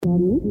Hi,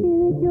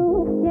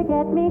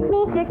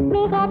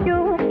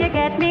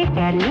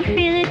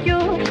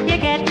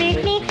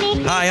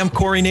 I'm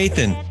Corey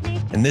Nathan,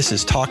 and this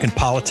is Talking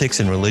Politics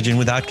and Religion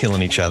Without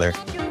Killing Each Other.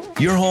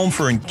 Your home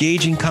for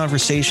engaging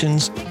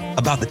conversations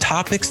about the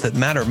topics that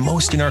matter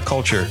most in our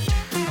culture.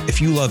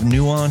 If you love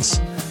nuance,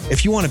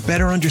 if you want to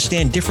better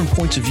understand different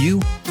points of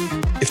view,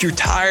 if you're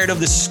tired of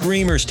the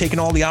screamers taking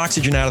all the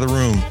oxygen out of the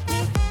room,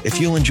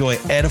 if you'll enjoy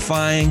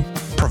edifying,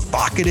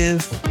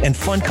 provocative, and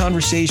fun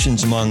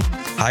conversations among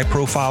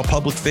high-profile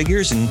public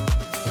figures and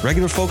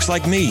regular folks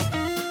like me,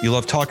 you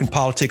love talking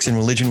politics and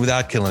religion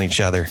without killing each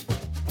other.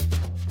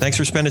 Thanks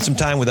for spending some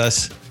time with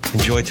us.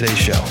 Enjoy today's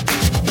show.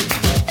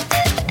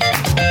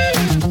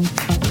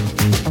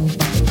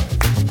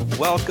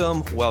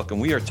 Welcome.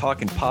 We are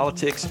talking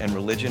politics and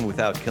religion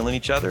without killing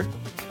each other.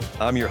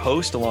 I'm your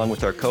host, along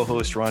with our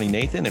co-host, Ronnie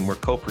Nathan, and we're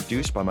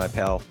co-produced by my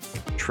pal,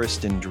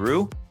 Tristan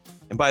Drew.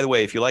 And by the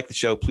way, if you like the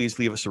show, please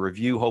leave us a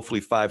review, hopefully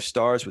 5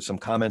 stars with some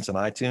comments on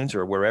iTunes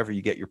or wherever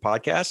you get your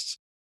podcasts.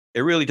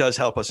 It really does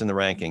help us in the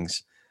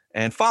rankings.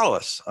 And follow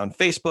us on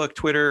Facebook,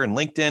 Twitter, and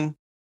LinkedIn.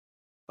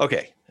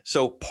 Okay,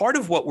 so part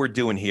of what we're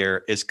doing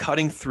here is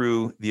cutting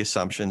through the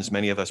assumptions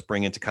many of us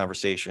bring into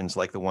conversations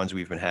like the ones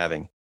we've been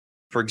having.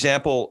 For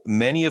example,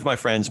 many of my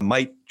friends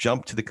might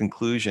jump to the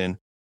conclusion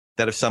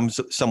that if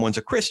someone's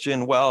a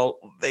Christian, well,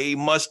 they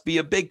must be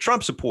a big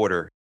Trump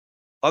supporter.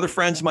 Other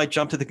friends might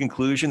jump to the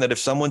conclusion that if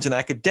someone's an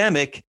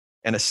academic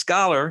and a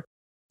scholar,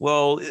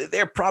 well,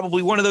 they're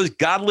probably one of those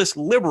godless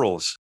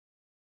liberals.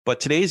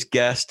 But today's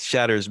guest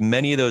shatters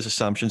many of those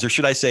assumptions, or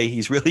should I say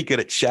he's really good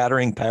at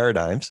shattering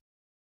paradigms.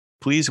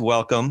 Please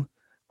welcome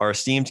our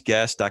esteemed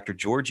guest, Dr.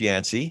 George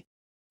Yancey.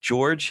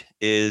 George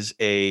is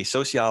a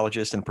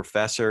sociologist and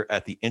professor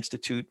at the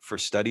Institute for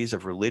Studies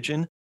of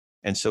Religion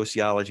and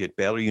Sociology at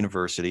Baylor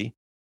University,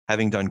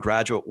 having done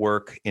graduate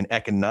work in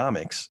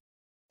economics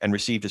and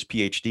received his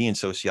PhD in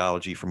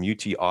sociology from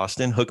UT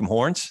Austin. Hook 'em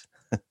horns.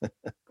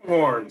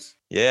 Horns.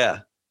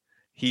 Yeah.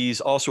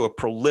 He's also a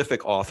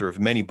prolific author of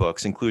many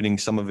books, including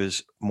some of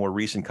his more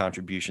recent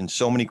contributions,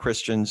 So Many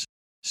Christians,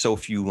 So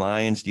Few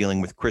Lions, dealing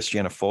with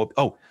Christianophobia.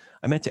 Oh,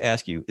 I meant to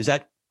ask you, is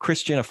that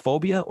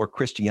Christianophobia or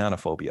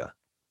Christianophobia?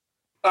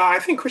 I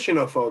think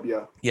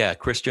Christianophobia. Yeah,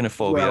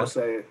 Christianophobia. Well, I would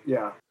say it,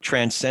 yeah.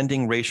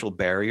 Transcending Racial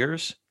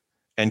Barriers,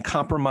 and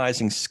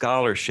Compromising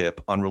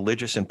Scholarship on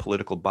Religious and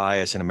Political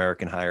Bias in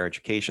American Higher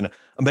Education,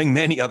 among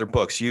many other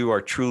books. You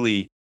are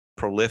truly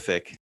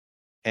prolific.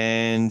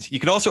 And you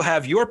can also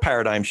have your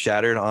paradigm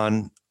shattered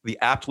on the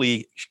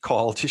aptly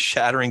called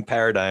Shattering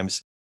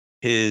Paradigms,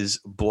 his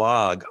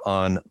blog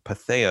on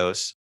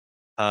Patheos.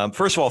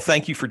 First of all,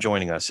 thank you for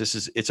joining us.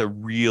 It's a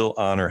real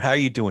honor. How are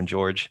you doing,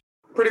 George?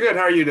 Pretty good.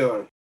 How are you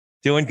doing?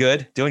 Doing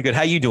good.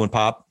 How you doing,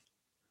 Pop?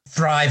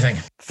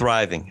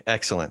 Thriving.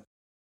 Excellent.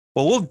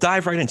 Well, we'll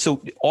dive right in.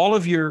 So all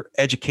of your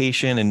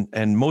education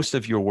and most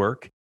of your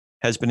work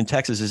has been in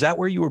Texas. Is that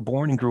where you were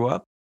born and grew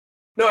up?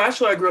 No,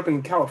 actually, I grew up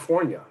in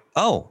California.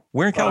 Oh,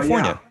 where in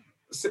California?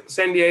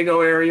 San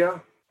Diego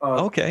area.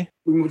 Okay.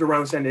 We moved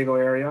around the San Diego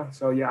area.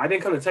 So yeah, I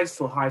didn't come to Texas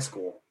till high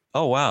school.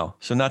 Oh, wow.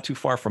 So not too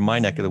far from my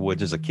neck of the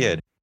woods as a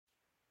kid.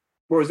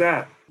 Where was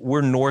that?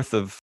 We're north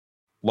of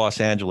Los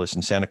Angeles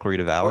in Santa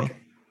Clarita Valley.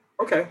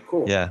 Okay,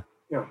 cool. Yeah.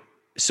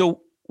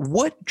 So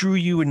what drew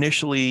you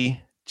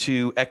initially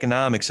to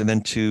economics and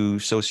then to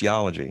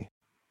sociology?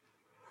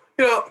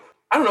 I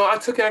don't know. I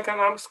took an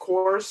economics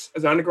course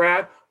as an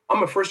undergrad.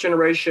 I'm a first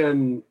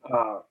generation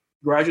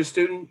graduate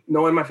student.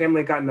 No one in my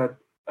family had gotten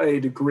a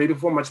degree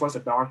before, much less a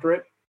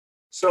doctorate.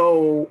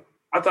 So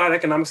I thought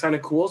economics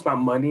sounded cool. It's about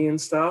money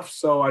and stuff.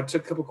 So I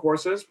took a couple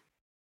courses,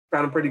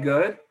 found them pretty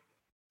good.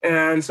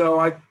 And so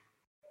I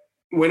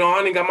went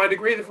on and got my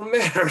degree from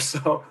there.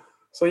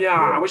 So yeah,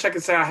 I wish I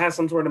could say I had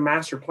some sort of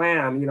master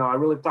plan. I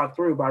really thought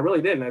through, but I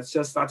really didn't. It's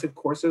just I took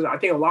courses. I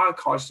think a lot of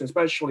college students,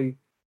 especially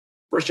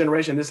first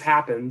generation, this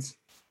happens.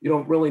 You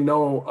don't really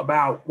know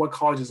about what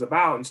college is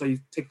about. And so you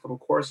take a couple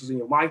courses and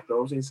you like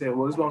those and you say,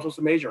 well, this is what I'm supposed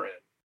to major in.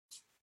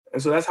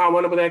 And so that's how I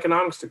went up with an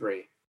economics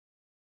degree.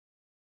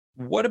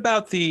 What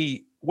about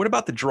the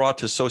draw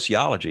to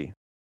sociology?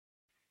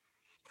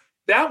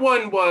 That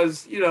one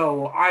was, when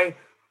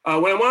I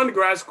went on to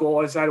grad school,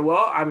 I decided,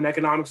 well, I have an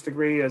economics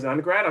degree as an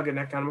undergrad. I'll get an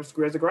economics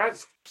degree as a grad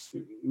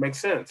student. Makes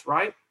sense,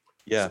 right?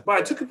 Yeah. But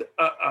I took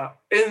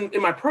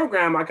in my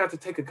program, I got to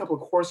take a couple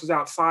of courses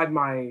outside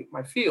my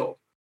field.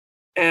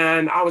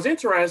 And I was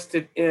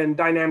interested in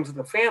dynamics of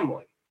the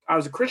family. I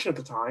was a Christian at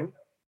the time,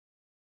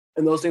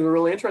 and those things were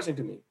really interesting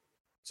to me.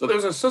 So there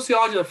was a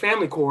sociology of the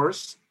family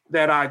course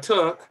that I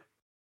took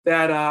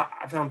that I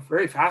found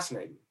very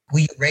fascinating. Were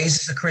you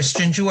raised as a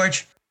Christian,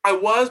 George? I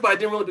was, but I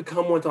didn't really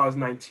become one until I was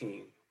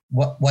 19.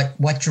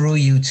 What drew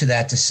you to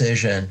that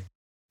decision?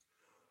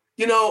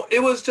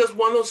 It was just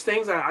one of those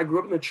things. I grew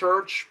up in the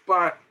church,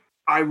 but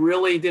I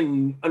really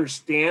didn't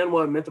understand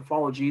what it meant to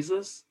follow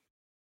Jesus.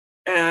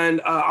 And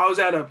I was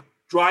at a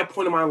dry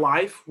point in my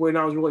life when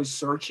I was really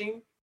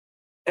searching.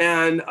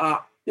 And,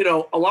 a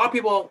lot of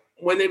people,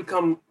 when they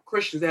become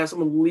Christians, they have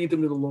someone lead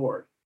them to the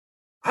Lord.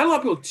 I had a lot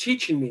of people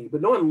teaching me,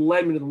 but no one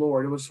led me to the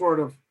Lord. It was sort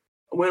of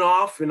went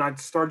off and I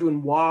started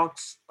doing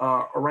walks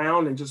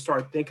around and just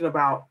started thinking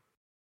about,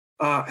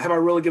 have I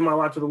really given my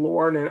life to the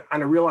Lord? And I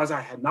realized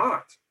I had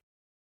not.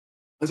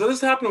 And so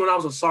this happened when I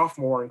was a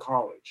sophomore in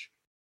college.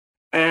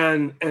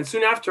 And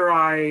soon after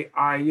I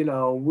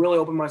really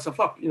opened myself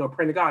up,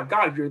 praying to God,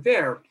 if you're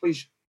there,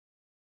 please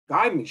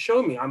guide me,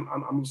 show me,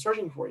 I'm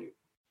searching for you.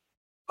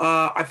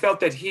 I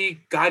felt that he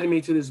guided me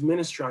to this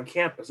ministry on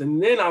campus.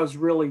 And then I was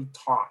really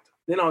taught.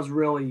 Then I was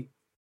really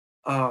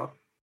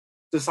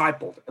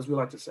discipled, as we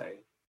like to say.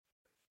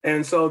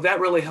 And so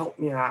that really helped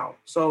me out.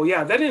 So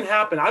yeah, that didn't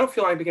happen. I don't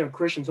feel like I became a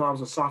Christian until I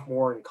was a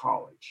sophomore in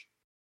college.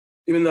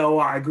 Even though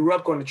I grew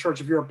up going to church,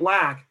 if you're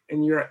Black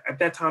and you're at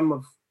that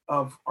time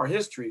of our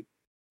history,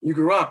 you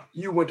grew up,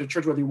 you went to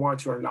church whether you wanted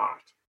to or not.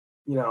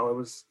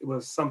 It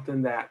was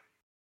something that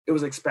it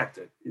was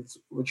expected. It's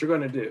what you're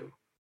going to do.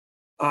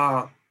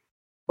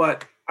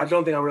 But I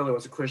don't think I really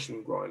was a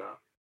Christian growing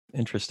up.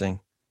 Interesting.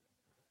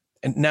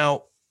 And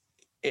now,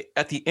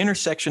 at the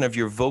intersection of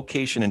your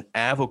vocation and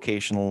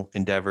avocational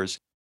endeavors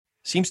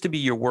seems to be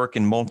your work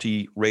in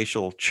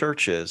multiracial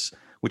churches,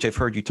 which I've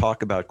heard you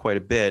talk about quite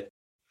a bit.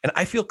 And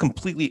I feel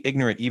completely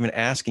ignorant even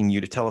asking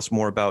you to tell us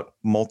more about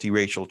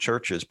multiracial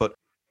churches. But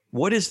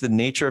what is the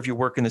nature of your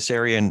work in this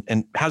area,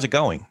 and how's it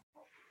going?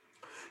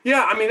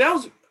 Yeah, I mean, that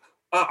was,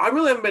 I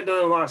really haven't been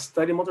doing a lot of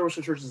study in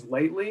multiracial churches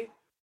lately,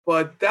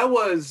 but that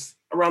was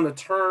around the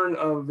turn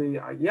of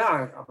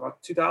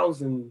about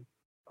 2000.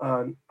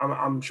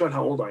 I'm showing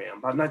how old I am,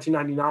 about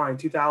 1999,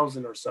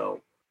 2000 or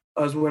so,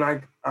 was when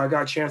I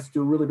got a chance to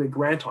do a really big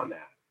grant on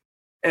that.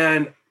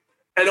 And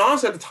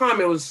honestly, at the time,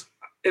 it was,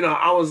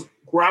 I was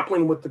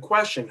grappling with the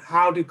question,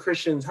 how can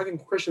Christians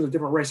of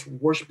different races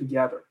worship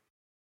together?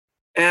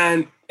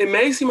 And it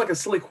may seem like a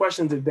silly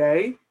question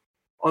today,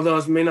 although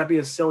it may not be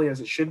as silly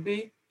as it should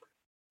be.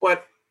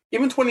 But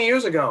even 20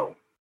 years ago,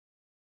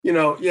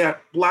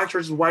 Black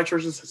churches, white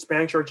churches,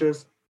 Hispanic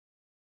churches,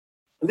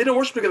 and they didn't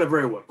worship together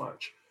very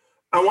much.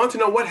 I want to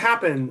know what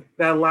happened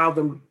that allowed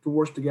them to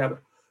worship together.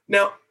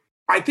 Now,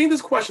 I think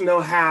this question, though,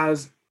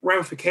 has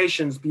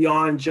ramifications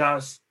beyond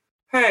just,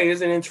 hey,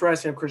 isn't it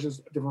interesting if Christians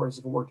of different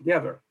races can work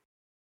together?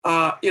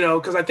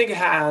 Because I think it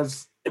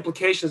has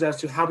implications as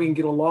to how we can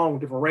get along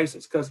with different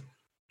races. Because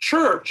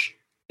church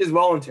is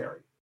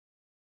voluntary.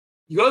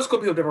 You go to school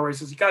with people of different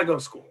races, you got to go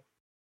to school.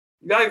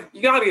 You got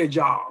to get a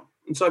job.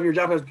 And so if your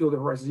job has people of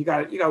different races, you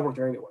got to work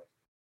there anyway.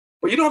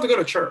 But you don't have to go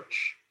to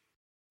church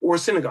or a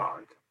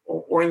synagogue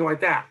or anything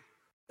like that.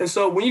 And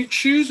so when you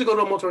choose to go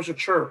to a multiracial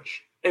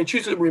church and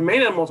choose to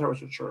remain in a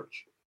multiracial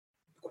church,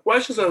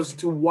 questions as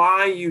to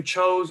why you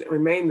chose and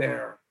remain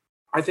there,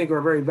 I think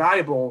are very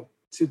valuable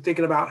to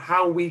thinking about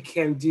how we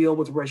can deal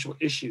with racial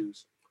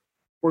issues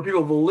where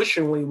people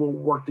volitionally will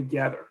work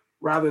together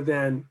rather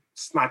than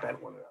snipe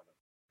at one another.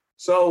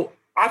 So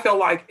I felt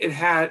like it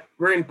had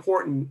very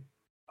important,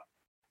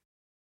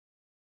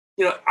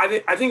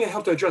 I think it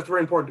helped to address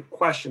very important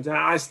questions. And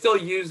I still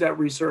use that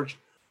research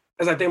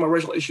as I think about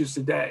racial issues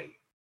today.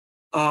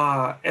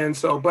 But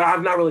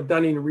I've not really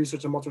done any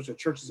research on multiracial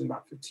churches in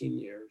about 15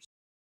 years.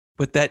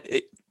 But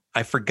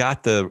I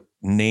forgot the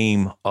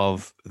name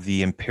of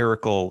the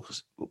empirical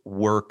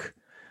work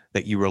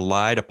that you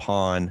relied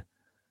upon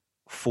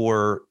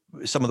for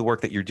some of the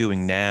work that you're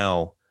doing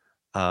now.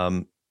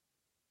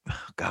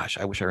 Gosh,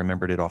 I wish I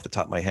remembered it off the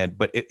top of my head,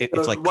 but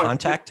it's like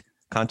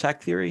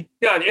contact theory?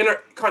 Yeah,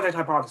 contact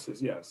hypothesis,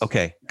 yes.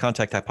 Okay,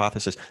 contact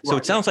hypothesis. So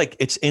it sounds like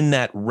it's in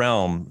that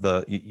realm.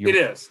 It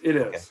is,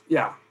 okay.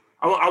 Yeah.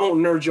 I won't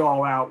nerd you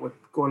all out with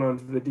going on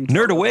to the details.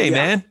 Nerd away,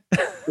 man.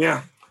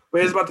 Yeah. But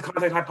it's about the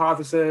contact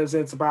hypothesis.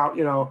 It's about,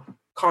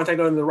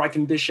 contact under the right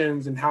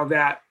conditions and how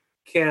that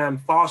can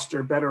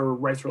foster better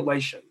race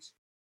relations.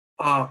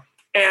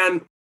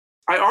 And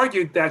I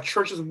argued that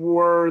churches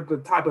were the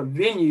type of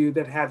venue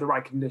that had the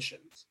right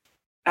conditions,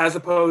 as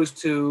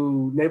opposed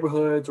to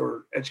neighborhoods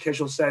or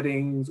educational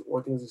settings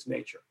or things of this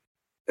nature.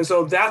 And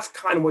so that's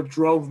kind of what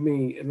drove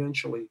me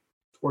eventually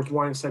towards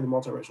wanting to study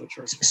multiracial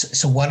churches.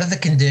 So what are the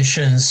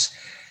conditions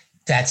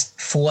that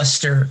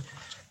foster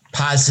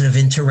positive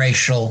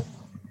interracial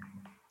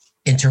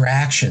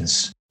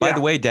interactions? By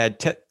the way,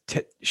 Dad,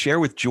 share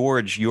with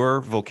George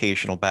your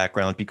vocational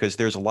background, because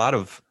there's a lot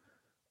of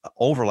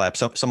overlap.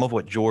 Some of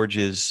what George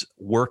is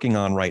working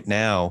on right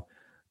now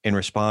in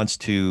response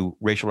to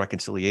racial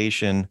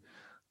reconciliation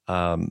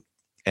and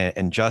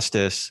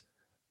justice,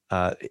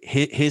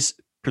 his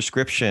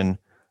prescription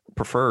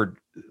preferred,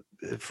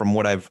 from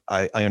what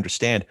I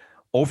understand,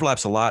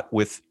 overlaps a lot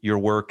with your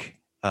work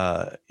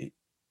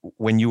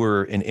when you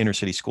were in inner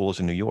city schools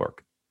in New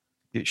York.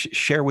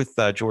 Share with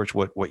George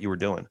what you were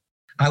doing.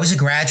 I was a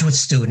graduate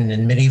student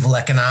in medieval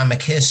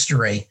economic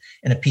history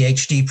in a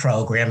PhD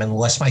program and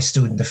lost my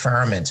student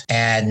deferment.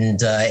 And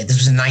this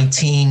was in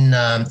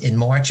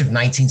March of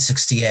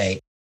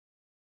 1968.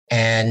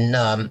 And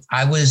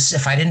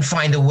if I didn't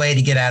find a way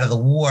to get out of the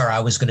war, I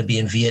was going to be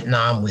in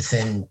Vietnam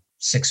within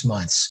 6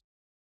 months.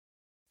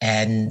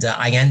 And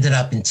I ended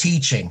up in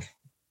teaching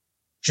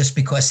just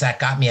because that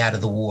got me out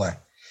of the war.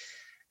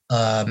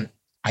 I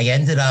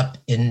ended up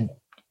in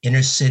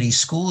inner city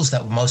schools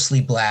that were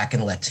mostly Black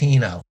and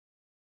Latino.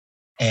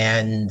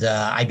 And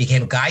I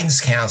became a guidance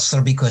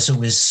counselor because it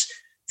was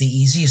the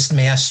easiest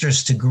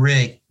master's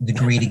degree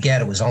to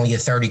get. It was only a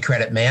 30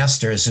 credit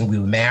master's, and we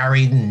were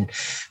married, and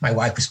my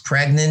wife was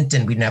pregnant,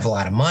 and we didn't have a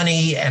lot of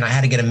money. And I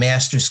had to get a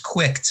master's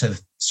quick to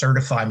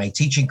certify my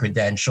teaching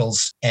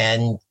credentials.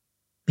 And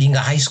being a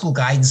high school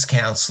guidance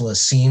counselor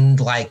seemed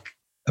like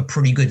a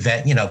pretty good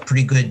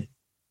pretty good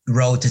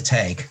road to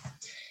take.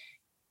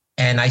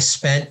 And I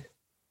spent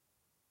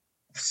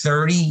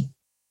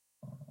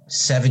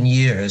 37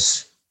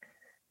 years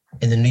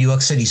in the New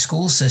York City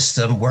school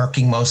system,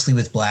 working mostly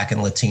with Black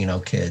and Latino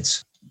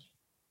kids.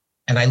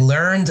 And I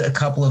learned a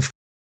couple of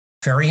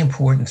very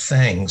important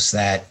things: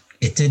 that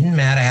it didn't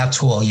matter how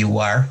tall you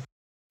were.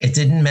 It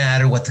didn't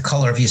matter what the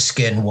color of your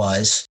skin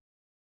was.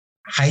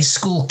 High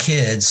school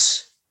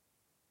kids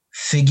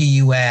figure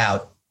you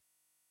out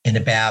in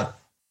about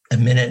a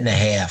minute and a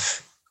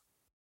half.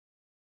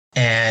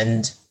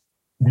 And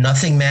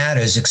nothing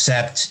matters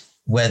except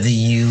whether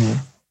you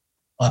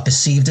are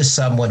perceived as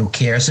someone who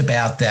cares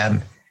about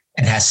them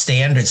and has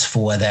standards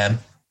for them,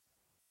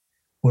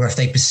 or if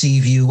they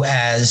perceive you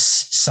as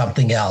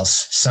something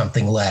else,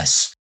 something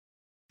less.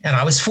 And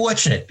I was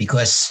fortunate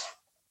because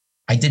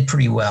I did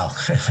pretty well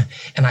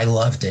and I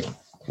loved it.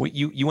 Well,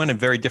 you went a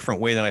very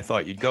different way than I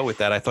thought you'd go with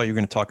that. I thought you were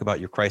going to talk about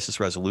your crisis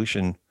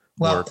resolution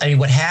work. I mean,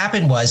 what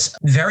happened was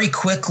very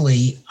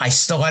quickly, I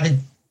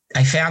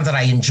found that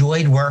I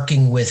enjoyed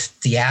working with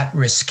the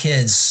at-risk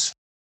kids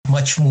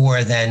much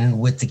more than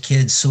with the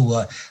kids who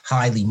were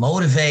highly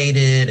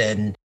motivated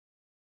and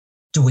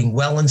doing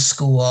well in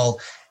school.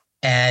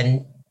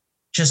 And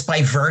just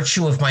by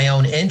virtue of my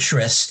own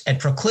interest and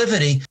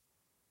proclivity,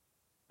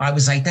 I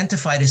was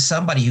identified as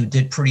somebody who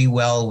did pretty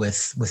well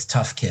with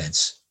tough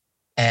kids.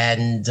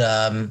 And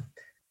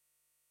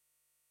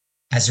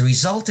as a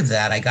result of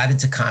that, I got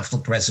into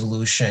conflict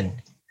resolution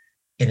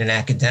in an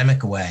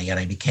academic way, and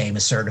I became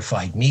a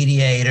certified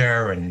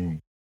mediator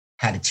and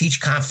had to teach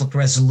conflict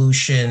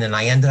resolution. And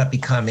I ended up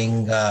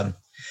becoming,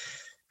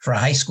 for a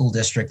high school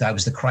district, I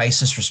was the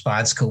crisis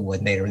response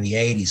coordinator in the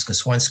 80s,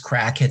 because once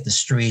crack hit the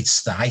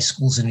streets, the high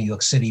schools in New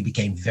York City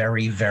became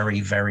very, very,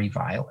 very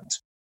violent.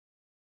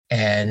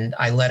 And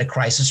I led a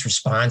crisis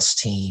response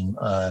team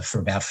for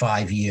about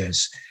 5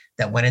 years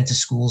that went into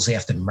schools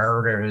after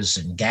murders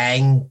and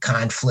gang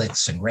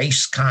conflicts and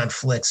race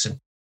conflicts and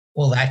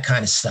all that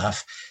kind of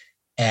stuff.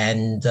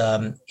 And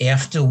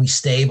after we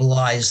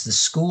stabilized the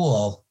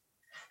school,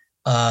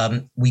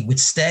 we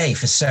would stay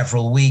for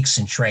several weeks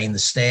and train the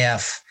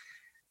staff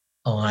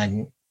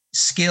on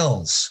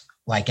skills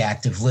like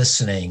active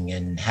listening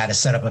and how to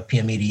set up a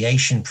peer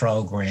mediation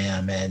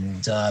program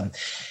and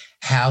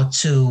how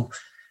to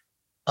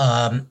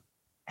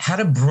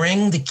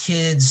bring the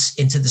kids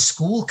into the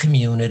school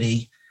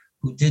community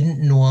who didn't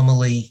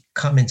normally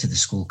come into the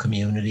school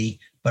community,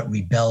 but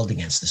rebelled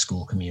against the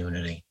school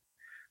community.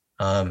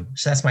 So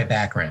that's my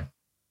background.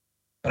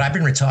 But I've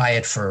been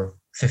retired for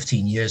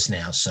 15 years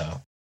now, so.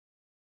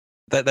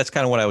 That's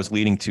kind of what I was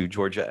leading to,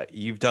 George.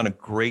 You've done a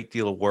great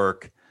deal of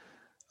work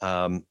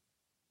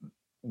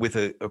with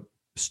a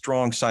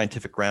strong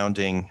scientific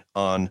grounding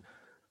on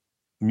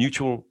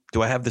mutual,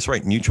 do I have this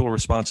right? Mutual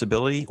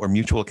responsibility or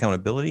mutual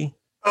accountability?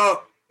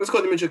 Let's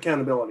go to mutual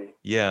accountability.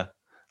 Yeah.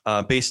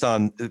 Based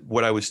on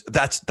what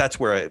that's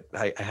where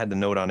I had the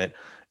note on it.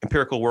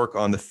 Empirical work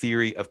on the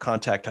theory of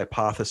contact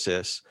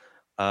hypothesis.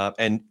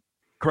 And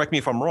correct me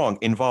if I'm wrong,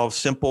 involves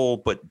simple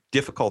but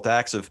difficult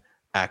acts of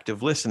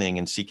active listening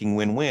and seeking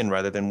win-win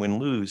rather than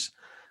win-lose.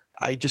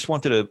 I just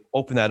wanted to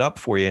open that up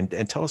for you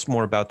and tell us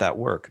more about that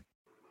work.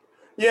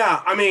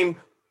 Yeah, I mean,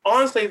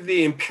 honestly,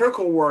 the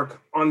empirical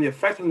work on the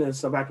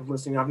effectiveness of active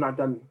listening, I've not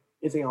done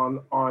anything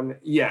on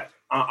yet.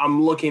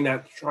 I'm looking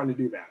at trying to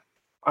do that.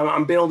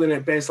 I'm building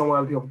it based on what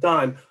other people have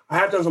done. I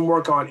have done some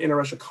work on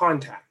interracial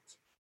contact,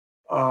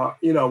 through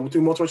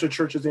multiracial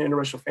churches and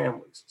interracial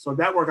families. So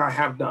that work I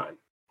have done.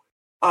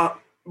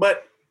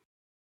 But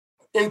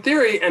in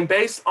theory, and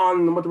based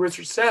on what the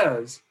research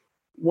says,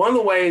 one of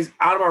the ways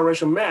out of our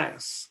racial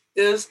mess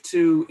is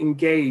to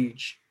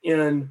engage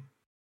in,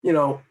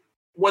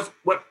 what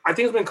I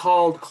think has been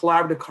called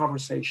collaborative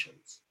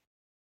conversations.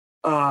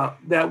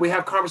 That we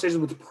have conversations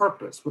with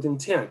purpose, with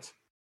intent,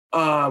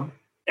 and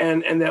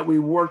that we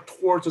work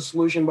towards a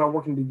solution by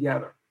working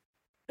together.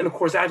 And of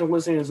course, active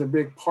listening is a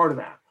big part of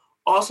that.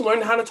 Also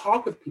learning how to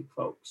talk with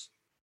folks.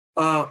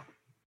 I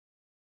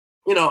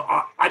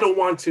don't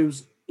want to,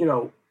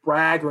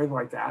 brag or anything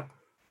like that,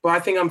 but I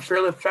think I'm a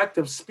fairly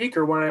effective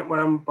speaker when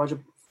I'm in front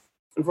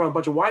of a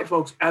bunch of white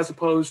folks, as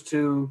opposed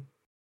to,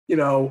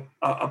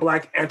 a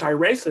Black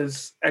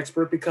anti-racist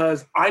expert,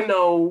 because I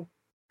know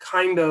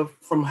kind of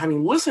from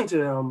having listened to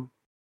them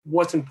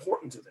what's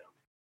important to them.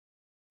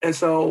 And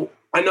so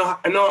I know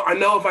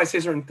if I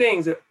say certain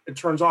things, it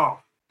turns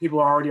off. People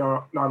are already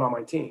not on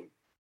my team.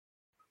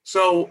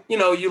 So,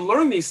 you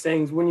learn these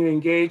things when you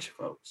engage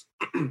folks.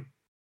 And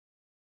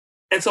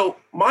so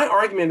my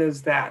argument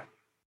is that,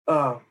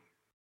 I'm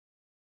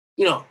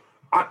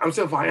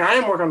still fine. I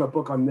am working on a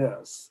book on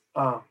this.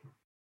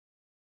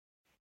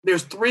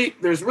 There's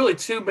really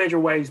two major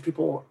ways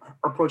people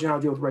are approaching how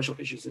to deal with racial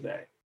issues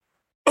today.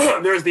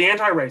 there's the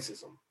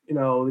anti-racism,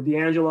 the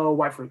D'Angelo,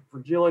 white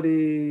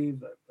fragility,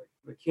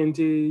 the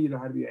Kinsey,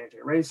 how to be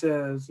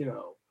anti-racist,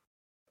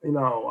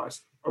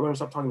 I learned to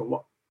stop talking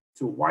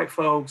to white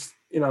folks,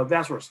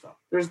 that sort of stuff.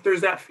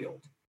 There's that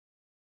field.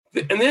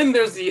 And then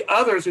there's the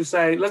others who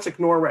say, let's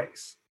ignore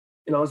race.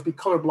 Let's be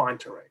colorblind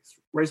to race.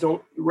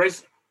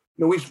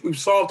 We've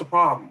solved the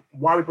problem.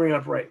 Why are we bringing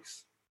up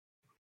race?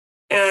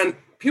 And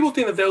people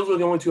think that those are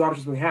the only two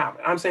options we have.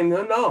 And I'm saying,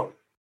 no.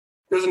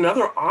 There's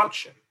another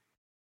option.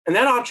 And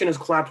that option is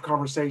collaborative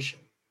conversation,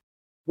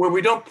 where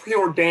we don't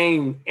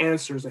preordain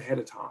answers ahead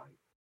of time,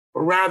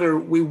 but rather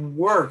we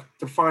work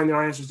to find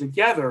our answers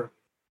together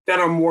that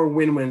are more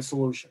win-win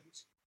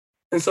solutions.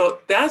 And so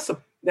that's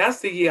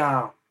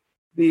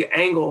the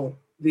angle,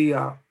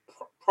 the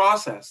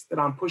process that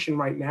I'm pushing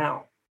right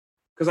now,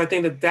 because I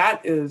think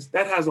that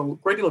has a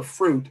great deal of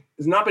fruit.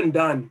 Has not been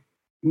done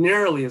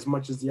nearly as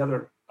much as the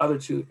other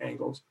two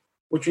angles,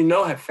 which we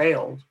know have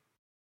failed.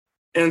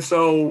 And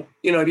so,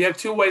 if you have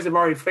two ways that have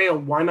already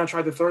failed, why not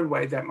try the third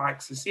way that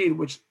might succeed,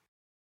 which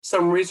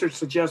some research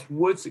suggests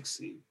would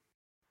succeed?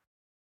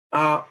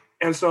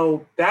 And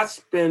so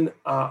that's been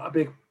a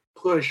big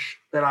push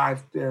that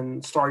I've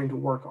been starting to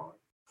work on.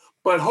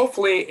 But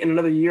hopefully in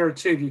another year or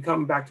two, if you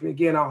come back to me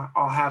again,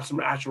 I'll have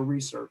some actual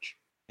research.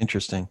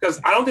 Interesting.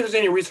 Because I don't think there's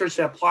any research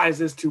that applies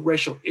this to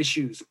racial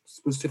issues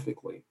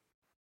specifically.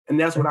 And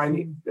that's what I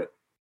need.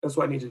 That's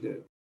what I need to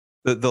do.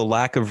 The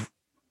lack of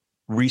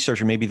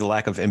research, or maybe the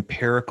lack of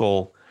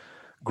empirical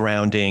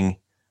grounding,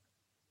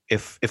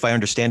 if I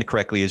understand it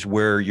correctly, is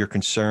where your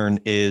concern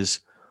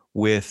is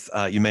with,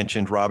 you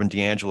mentioned Robin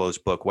DiAngelo's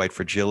book, White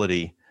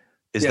Fragility.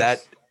 Is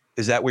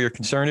that where your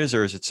concern is,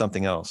 or is it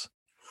something else?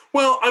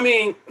 Well,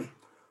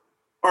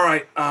 all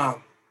right.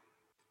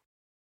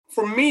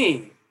 For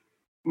me,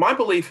 my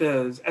belief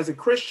is, as a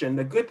Christian,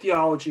 that good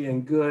theology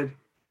and good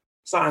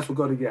science will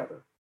go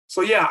together.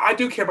 So yeah, I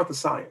do care about the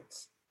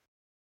science.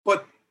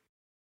 But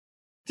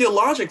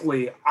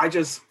theologically, I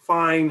just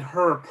find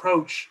her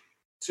approach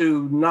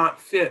to not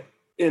fit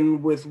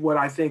in with what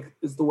I think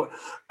is the way.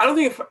 I don't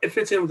think it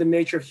fits in with the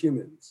nature of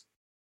humans.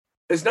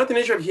 It's not the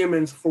nature of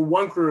humans for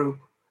one group,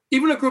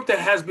 even a group that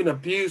has been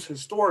abused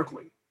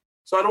historically.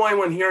 So I don't want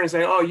anyone hearing and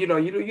saying, oh, you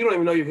don't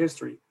even know your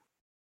history.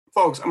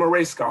 Folks, I'm a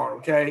race scholar,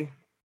 okay?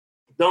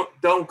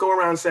 Don't go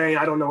around saying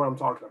I don't know what I'm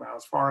talking about.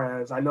 As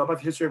far as I know about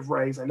the history of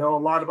race, I know a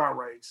lot about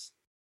race.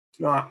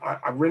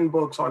 I've written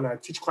books on it, I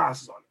teach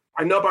classes on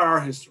it. I know about our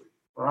history,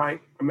 all right?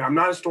 I'm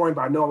not a historian,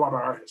 but I know a lot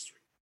about our history.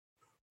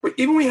 But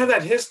even when you have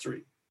that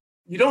history,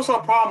 you don't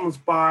solve problems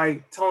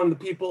by telling the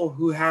people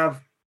who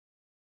have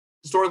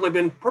historically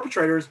been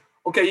perpetrators,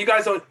 okay, you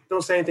guys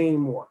don't say anything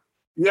anymore.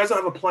 You guys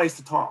don't have a place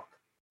to talk.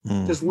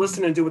 Just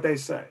listen and do what they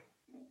say.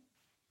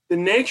 The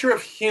nature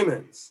of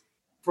humans,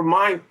 from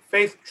my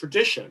faith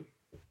tradition,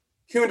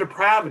 human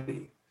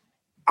depravity,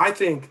 I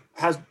think,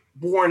 has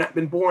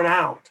been borne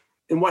out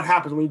in what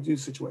happens when you do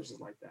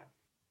situations like that.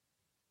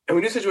 And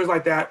we do situations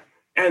like that,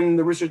 and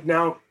the research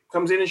now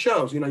comes in and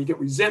shows, you get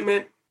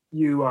resentment,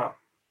 you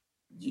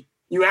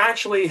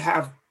actually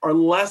are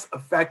less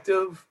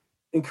effective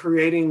in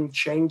creating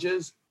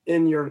changes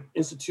in your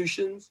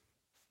institutions.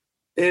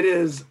 It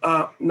is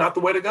not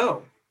the way to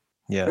go.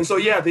 Yeah. And so,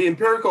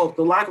 the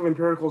lack of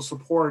empirical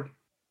support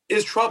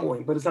is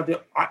troubling, but it's not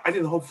I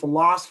think the whole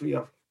philosophy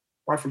of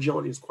white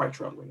fragility is quite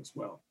troubling as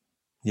well.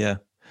 Yeah.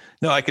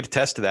 No, I could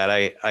attest to that.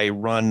 I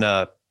run,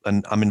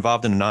 I'm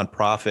involved in a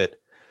nonprofit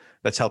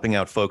that's helping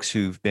out folks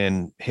who've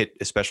been hit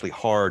especially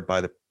hard by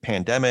the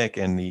pandemic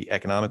and the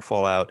economic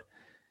fallout.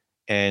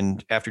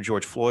 And after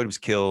George Floyd was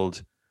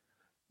killed,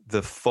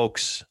 the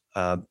folks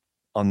that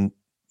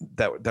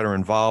are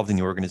involved in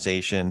the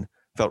organization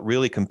felt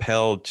really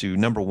compelled to,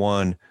 number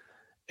one,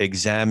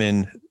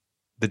 examine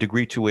the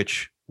degree to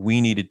which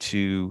we needed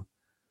to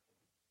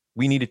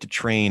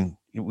train,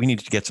 we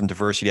needed to get some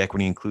diversity,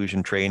 equity,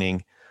 inclusion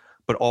training,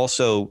 but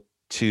also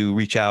to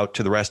reach out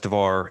to the rest of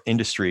our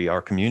industry,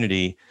 our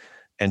community,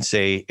 and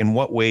say, in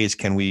what ways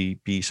can we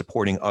be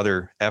supporting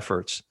other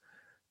efforts?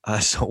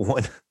 So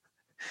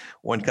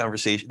one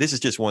conversation, this is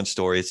just one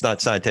story. It's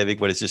not scientific,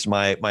 but it's just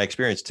my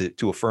experience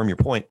to affirm your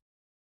point.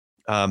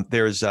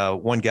 There's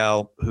one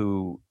gal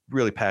who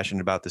really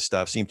passionate about this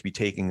stuff, seemed to be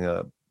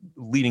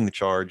leading the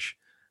charge.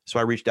 So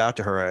I reached out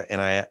to her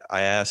and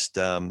I asked,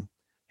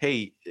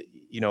 hey,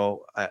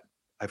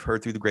 I've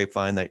heard through the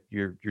grapevine that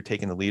you're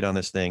taking the lead on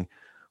this thing.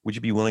 Would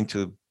you be willing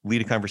to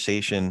lead a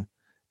conversation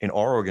in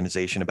our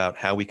organization about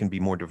how we can be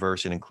more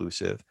diverse and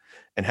inclusive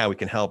and how we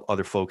can help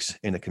other folks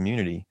in the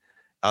community?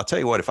 I'll tell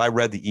you what, if I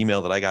read the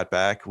email that I got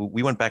back,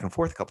 we went back and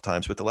forth a couple of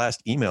times, but the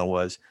last email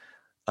was,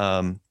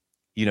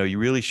 you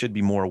really should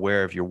be more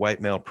aware of your white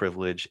male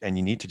privilege and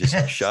you need to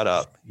just shut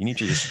up. You need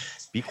to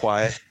just be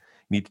quiet.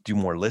 You need to do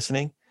more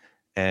listening.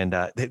 And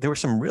there were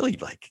some really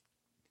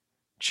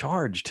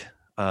charged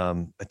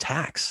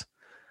attacks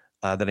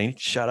that I need to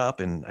shut up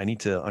and I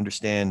need to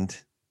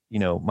understand,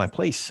 my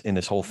place in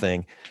this whole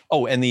thing.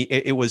 Oh, and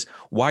it was,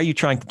 why are you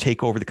trying to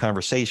take over the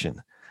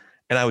conversation?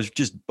 And I was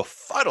just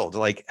befuddled.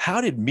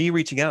 How did me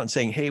reaching out and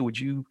saying, hey, would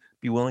you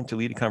be willing to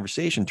lead a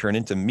conversation turn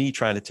into me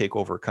trying to take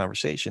over a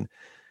conversation.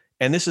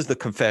 And this is the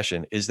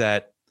confession, is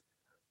that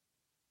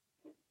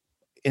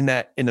in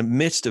the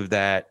midst of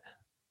that,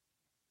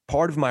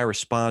 part of my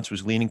response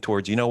was leaning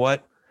towards, you know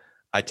what?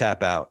 I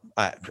tap out.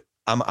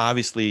 I'm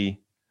obviously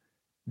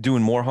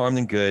doing more harm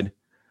than good.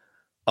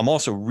 I'm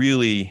also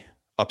really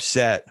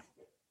upset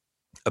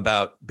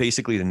about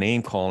basically the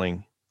name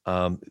calling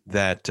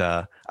that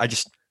I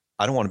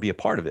don't want to be a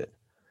part of it.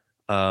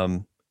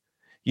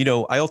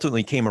 I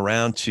ultimately came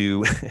around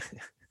to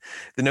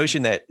the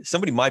notion that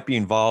somebody might be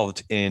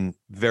involved in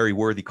very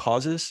worthy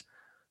causes,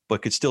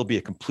 but could still be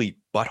a complete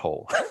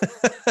butthole.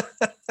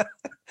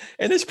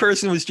 And this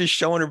person was just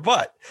showing her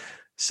butt.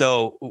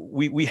 So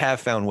we have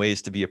found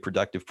ways to be a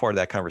productive part of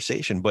that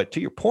conversation. But to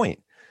your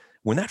point,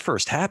 when that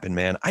first happened,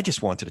 man, I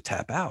just wanted to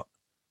tap out.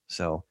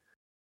 So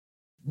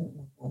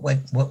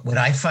what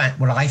I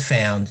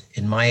found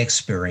in my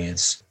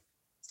experience,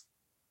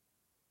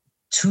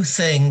 two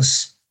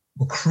things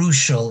were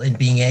crucial in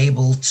being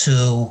able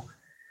to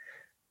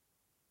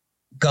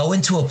go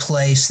into a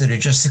place that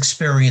had just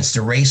experienced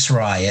a race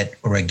riot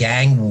or a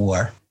gang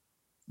war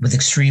with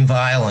extreme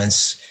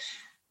violence,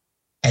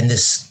 and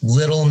this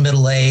little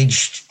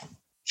middle-aged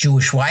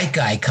Jewish white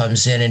guy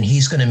comes in and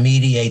he's going to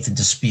mediate the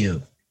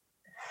dispute.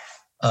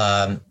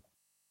 The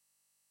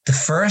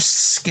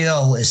first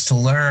skill is to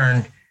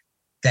learn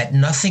that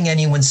nothing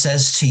anyone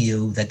says to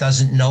you that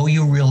doesn't know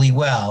you really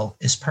well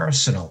is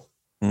personal.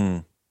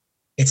 Mm.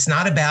 It's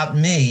not about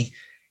me.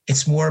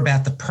 It's more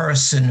about the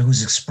person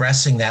who's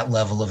expressing that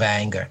level of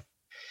anger.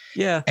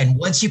 Yeah. And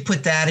once you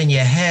put that in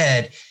your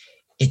head,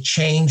 it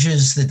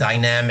changes the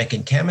dynamic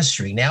and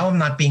chemistry. Now I'm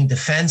not being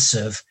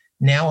defensive.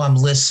 Now I'm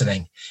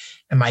listening.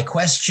 And my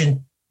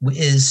question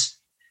is,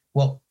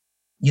 well,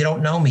 you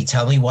don't know me.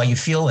 Tell me why you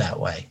feel that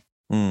way.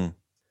 Mm.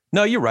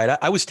 No, you're right.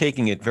 I was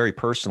taking it very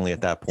personally at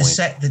that point.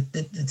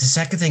 The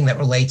second thing that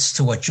relates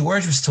to what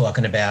George was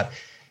talking about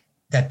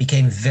that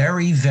became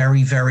very,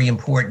 very, very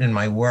important in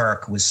my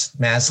work was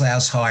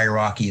Maslow's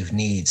hierarchy of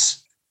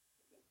needs.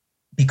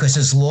 Because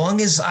as long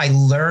as I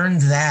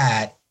learned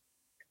that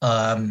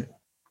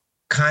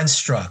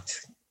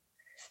construct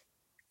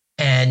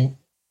and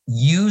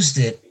used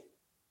it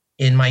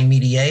in my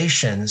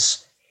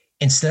mediations,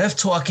 instead of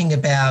talking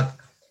about,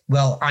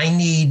 well, I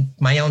need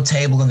my own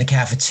table in the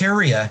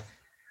cafeteria,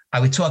 I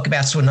would talk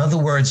about, so in other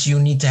words, you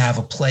need to have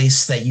a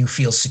place that you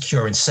feel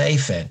secure and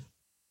safe in.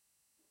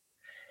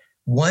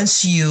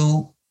 Once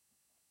you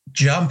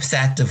jump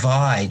that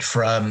divide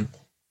from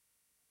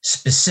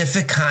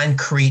specific,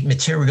 concrete,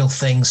 material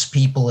things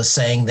people are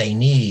saying they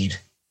need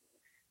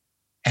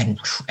and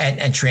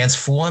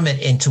transform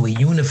it into a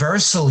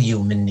universal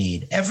human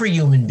need. Every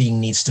human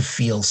being needs to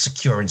feel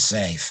secure and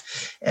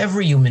safe.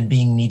 Every human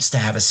being needs to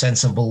have a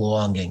sense of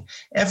belonging.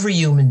 Every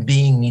human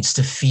being needs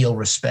to feel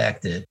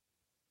respected.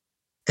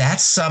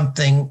 That's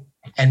something,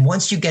 and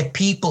once you get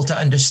people to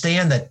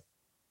understand that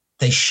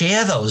they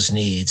share those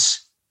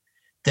needs,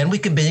 then we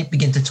can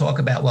begin to talk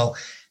about, well,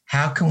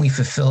 how can we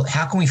fill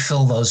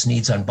those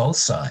needs on both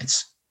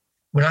sides?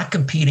 We're not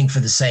competing for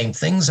the same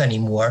things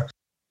anymore.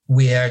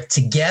 We're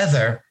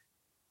together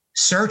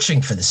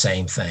searching for the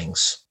same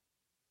things.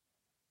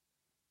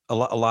 A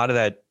lot of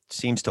that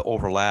seems to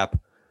overlap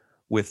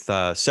with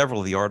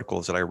several of the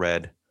articles that I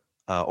read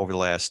over the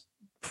last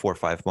 4 or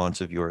 5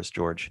 months of yours,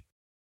 George.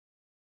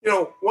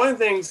 One of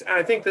the things, and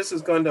I think this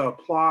is going to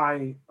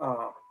apply,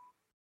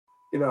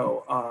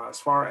 as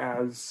far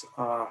as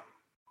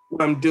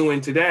what I'm doing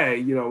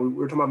today,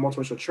 we're talking about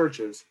multiracial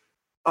churches.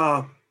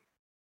 One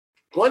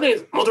of the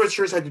things multiracial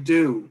churches had to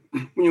do,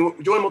 when you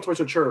join a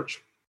multiracial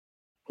church,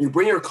 you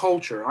bring your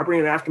culture. I bring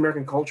an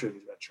African-American culture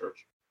into that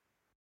church.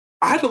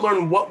 I had to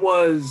learn what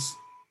was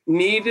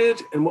needed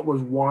and what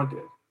was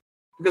wanted.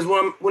 Because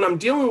when I'm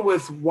dealing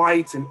with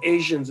whites and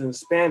Asians and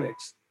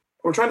Hispanics,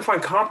 we're trying to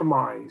find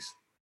compromise,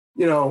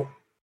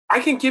 I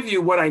can give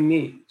you what I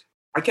need.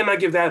 I cannot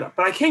give that up,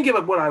 but I can't give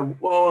up what I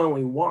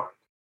only want.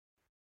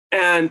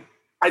 And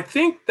I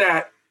think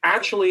that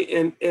actually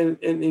in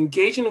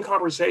engaging in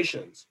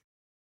conversations,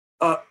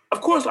 of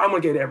course, I'm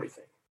going to get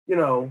everything.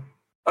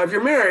 If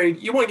you're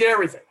married, you want to get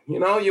everything. You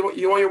want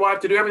your wife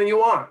to do everything you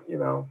want.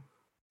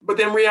 But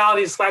then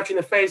reality slaps you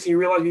in the face, and you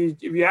realize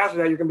if you ask for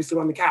that, you're going to be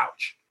sitting on the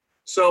couch.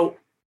 So,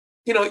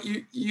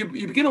 you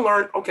begin to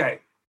learn. Okay,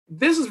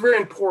 this is very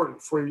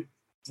important for me.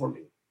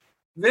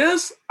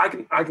 This I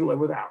can live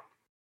without.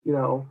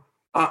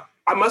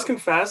 I must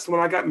confess, when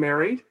I got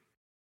married,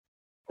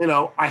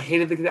 I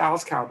hated the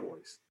Dallas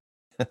Cowboys.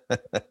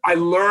 I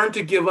learned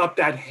to give up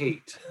that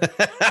hate.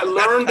 I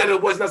learned that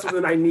it was not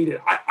something I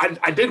needed.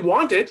 I did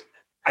want it.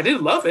 I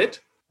did love it.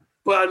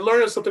 But I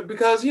learned something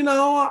because,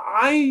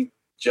 I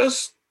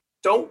just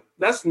don't,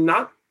 that's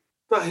not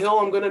the hill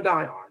I'm going to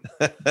die on,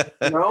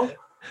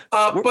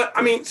 But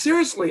I mean,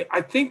 seriously,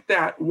 I think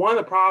that one of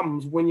the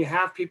problems when you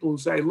have people who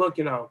say, look,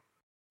 you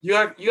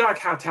got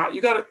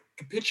to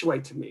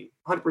capitulate to me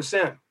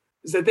 100%,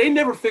 is that they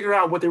never figure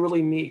out what they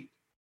really need.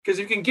 Because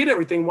if you can get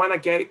everything, why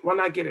not get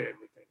everything?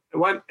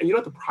 And you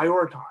have to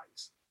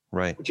prioritize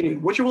right what you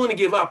need, what you're willing to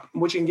give up,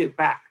 and what you can get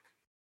back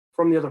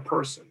from the other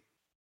person.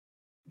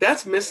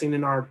 That's missing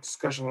in our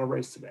discussion on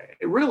race today.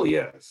 It really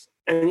is.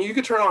 And you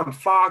could turn on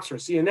Fox or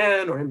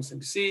CNN or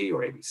MSNBC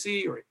or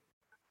ABC or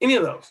any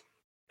of those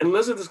and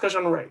listen to the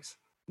discussion on race.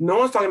 No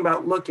one's talking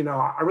about, look,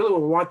 I really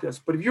would want this,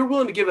 but if you're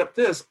willing to give up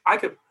this,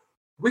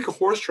 we could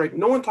horse trade.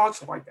 No one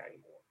talks like that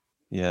anymore.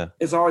 Yeah.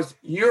 It's always,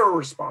 you're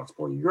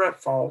responsible, you're at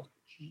fault,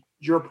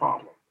 your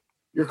problem,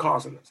 you're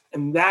causing this.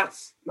 And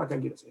that's not going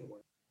to get us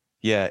anywhere.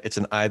 Yeah, it's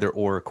an either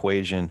or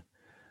equation,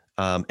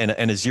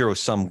 and a zero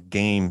sum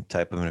game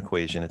type of an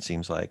equation. It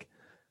seems like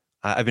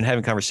I've been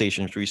having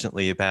conversations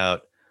recently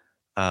about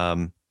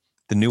the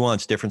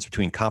nuanced difference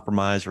between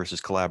compromise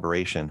versus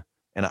collaboration.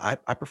 And I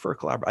prefer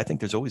collaboration. I think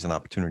there's always an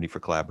opportunity for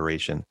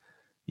collaboration.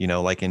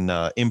 Like in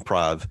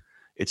improv,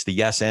 it's the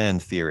yes and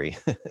theory.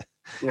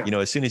 Yeah.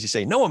 As soon as you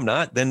say no, I'm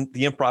not, then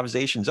the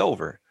improvisation's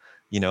over.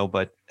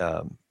 But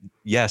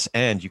yes,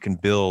 and you can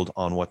build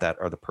on where that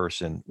other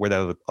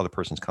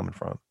person's coming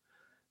from.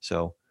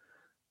 So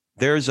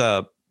there's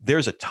a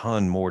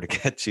ton more to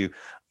get to.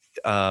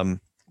 One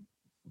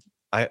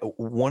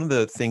of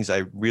the things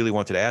I really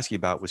wanted to ask you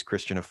about was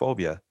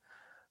Christianophobia.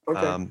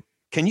 Okay.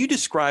 Can you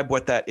describe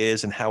what that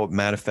is and how it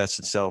manifests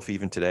itself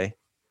even today?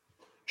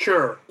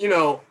 Sure.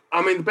 The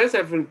best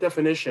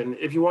definition,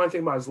 if you want to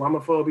think about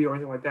Islamophobia or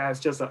anything like that, it's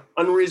just an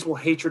unreasonable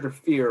hatred or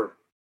fear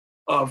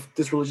of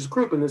this religious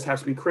group, and this has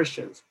to be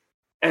Christians.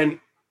 And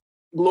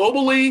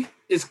globally,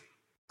 it's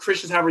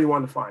Christians, however you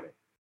want to define it.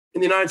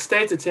 In the United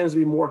States, it tends to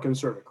be more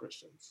conservative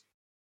Christians.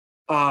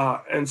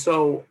 And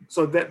so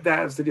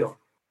that is the deal.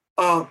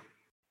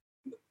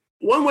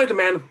 One way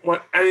to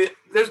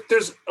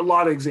there's a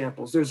lot of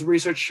examples. There's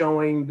research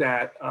showing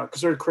that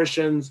conservative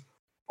Christians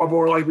are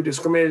more likely to be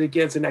discriminated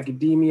against in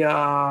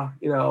academia,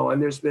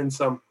 and there's been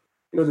some,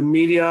 the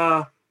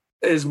media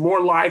is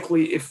more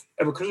likely if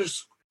a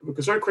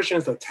conservative Christian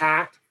is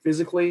attacked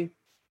physically,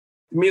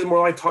 the media is more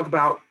likely to talk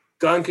about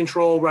gun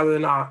control rather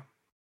than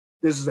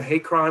this is a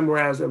hate crime,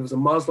 whereas if it was a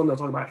Muslim, they'll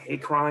talk about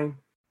hate crime,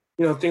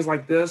 things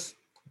like this.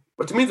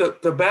 But to me,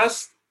 the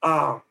best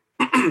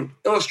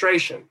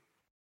illustration,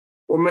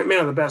 or maybe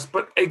not the best,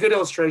 but a good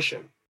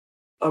illustration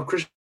of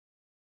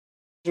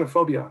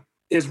Christianophobia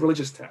is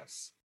religious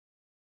tests.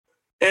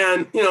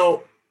 And,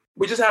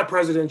 we just had a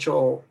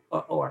presidential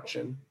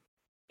election,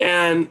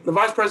 and the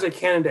vice president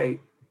candidate,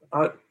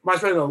 vice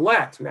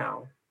president-elect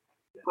now,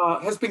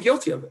 has been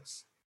guilty of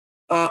this.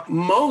 About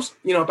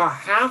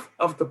half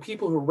of the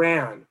people who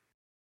ran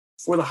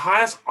for the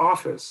highest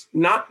office,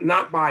 not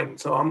Biden.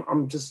 So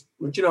I'm just,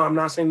 I'm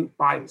not saying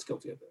Biden's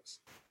guilty of this,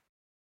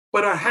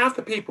 but half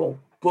the people,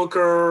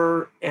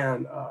 Booker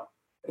and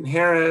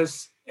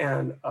Harris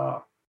and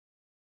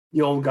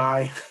the old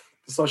guy,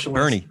 the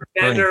socialist,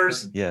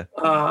 Sanders, yeah,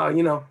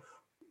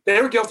 they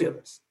were guilty of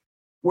this,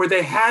 where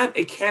they had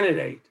a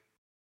candidate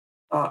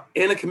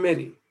in a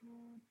committee,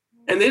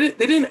 and they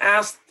didn't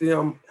ask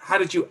them, how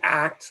did you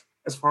act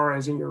as far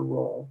as in your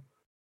role?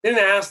 They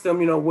didn't ask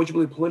them, what you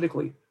believe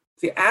politically.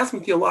 They asked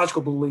them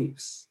theological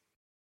beliefs.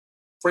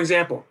 For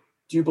example,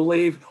 do you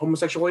believe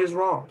homosexuality is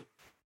wrong?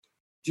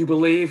 Do you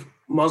believe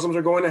Muslims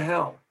are going to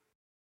hell?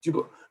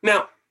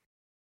 Now,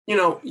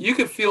 you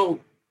could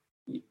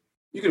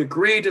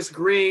agree,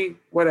 disagree,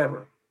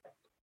 whatever.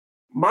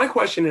 My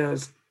question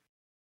is,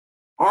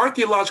 our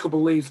theological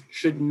beliefs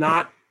should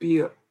not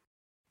be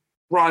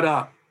brought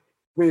up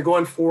when you're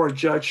going for a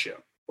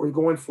judgeship or you're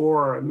going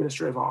for an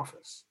administrative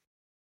office.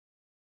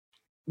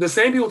 The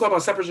same people talk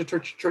about separation of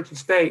church and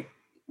state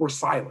were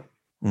silent.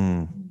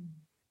 Mm.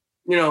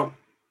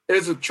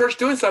 Is a church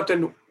doing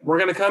something, we're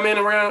going to come in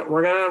and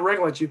we're going to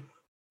regulate you.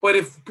 But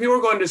if people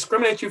are going to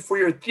discriminate you for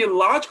your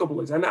theological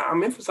beliefs, and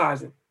I'm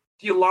emphasizing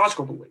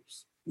theological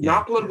beliefs,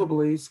 not political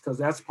beliefs, because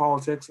that's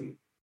politics, and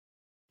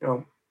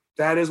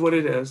that is what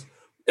it is.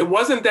 It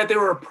wasn't that they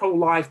were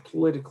pro-life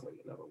politically,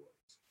 in other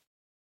words.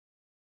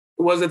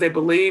 It was that they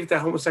believed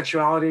that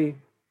homosexuality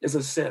is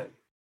a sin,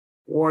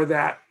 or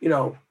that,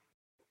 or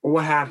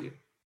what have you.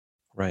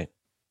 Right.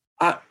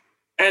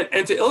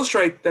 And to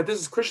illustrate that this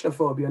is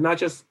Christianophobia, not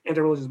just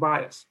anti-religious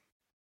bias,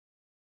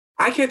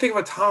 I can't think of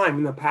a time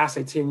in the past,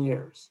 say, 10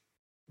 years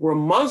where a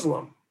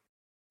Muslim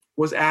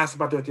was asked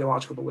about their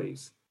theological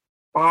beliefs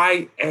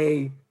by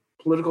a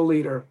political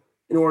leader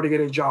in order to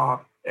get a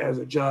job as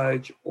a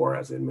judge or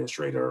as an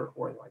administrator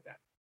or anything like that.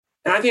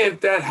 And I think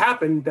if that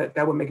happened,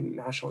 that would make it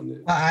national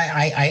news.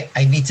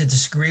 I need to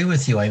disagree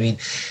with you. I mean,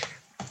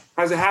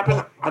 has it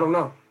happened? I don't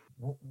know.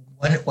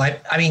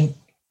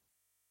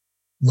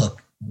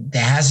 Look,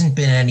 there hasn't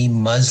been any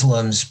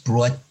Muslims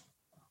brought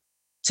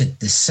to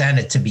the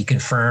Senate to be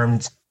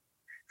confirmed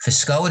for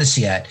SCOTUS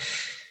yet,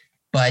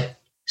 but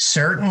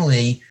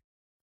certainly.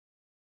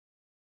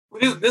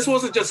 This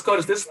wasn't just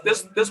SCOTUS.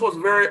 This was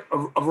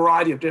a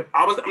variety of different.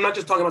 I'm not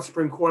just talking about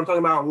Supreme Court. I'm talking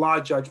about a lot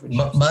of judgments.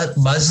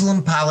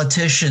 Muslim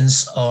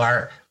politicians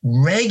are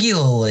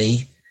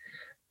regularly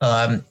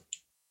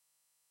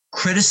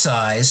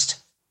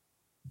criticized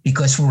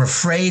because we're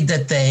afraid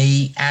that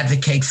they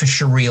advocate for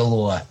Sharia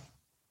law.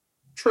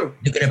 True.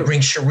 They're going to bring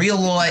Sharia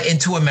law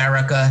into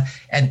America,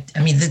 and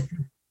I mean,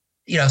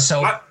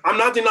 so I'm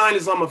not denying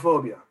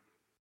Islamophobia.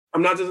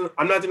 I'm not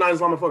denying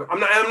Islamophobia. I'm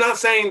not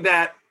saying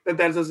that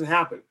doesn't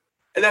happen.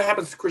 And that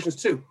happens to Christians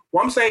too.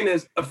 What I'm saying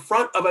is, in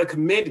front of a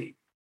committee,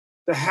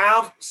 to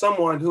have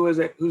someone who's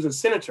a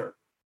senator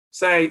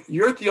say,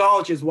 your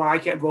theology is why I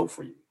can't vote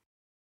for you.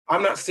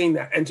 I'm not seeing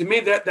that. And to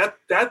me,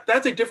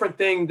 that's a different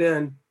thing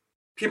than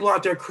people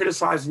out there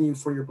criticizing you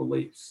for your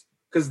beliefs,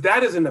 because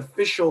that is an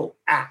official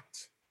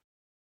act.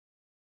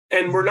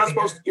 And you're not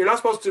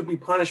supposed to be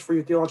punished for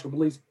your theological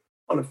beliefs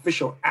on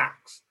official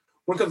acts.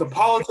 When it comes to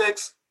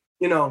politics,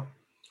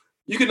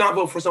 you could not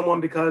vote for someone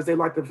because they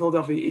like the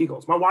Philadelphia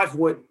Eagles. My wife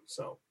wouldn't,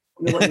 so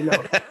I'm gonna let you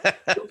know.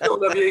 The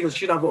Philadelphia Eagles,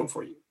 she's not voting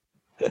for you.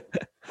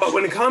 But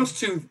when it comes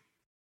to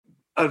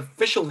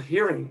official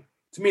hearing,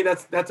 to me,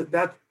 that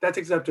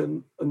takes it up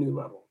to a new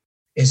level.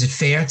 Is it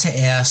fair to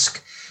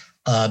ask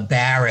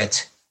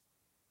Barrett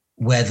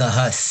whether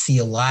her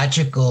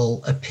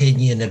theological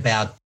opinion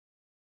about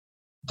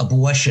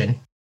abortion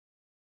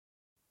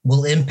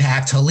will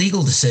impact her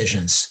legal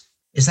decisions?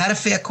 Is that a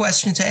fair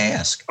question to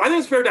ask? I think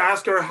it's fair to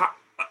ask her how,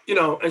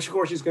 and of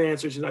course she's going to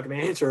answer. She's not going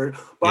to answer it.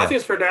 But yeah. I think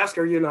it's fair to ask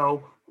her,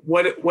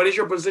 what is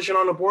your position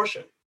on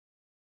abortion?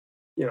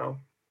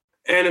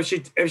 And if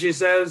she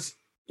says,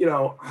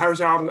 here's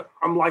how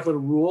I'm likely to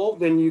rule,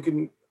 then you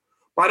can.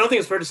 But I don't think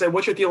it's fair to say,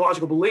 what's your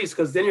theological beliefs?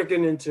 Because then you're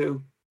getting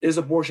into, is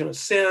abortion a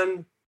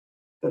sin?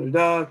 Da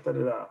da da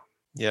da da.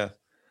 Yeah.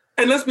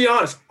 And let's be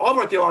honest, all of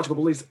our theological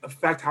beliefs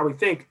affect how we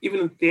think.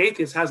 Even if the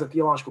atheist has a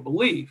theological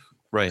belief,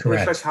 right, it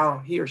affects how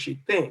he or she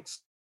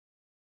thinks.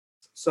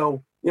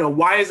 So,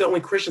 why is it only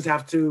Christians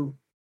have to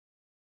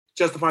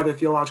justify their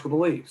theological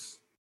beliefs?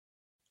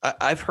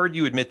 I've heard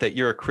you admit that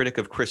you're a critic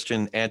of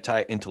Christian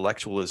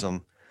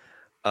anti-intellectualism.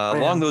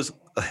 Along those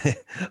lines,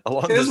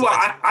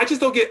 I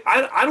just don't get.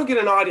 I don't get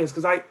an audience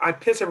because I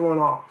piss everyone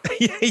off.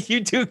 Yeah,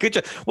 you do a good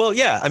job. Well,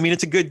 yeah, I mean,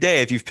 it's a good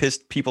day if you've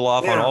pissed people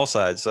off on all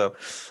sides. So,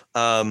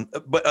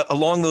 but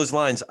along those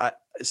lines,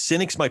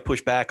 cynics might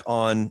push back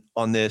on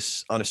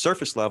this on a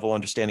surface level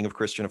understanding of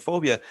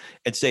Christianophobia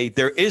and say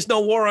there is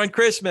no war on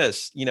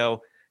Christmas.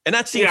 And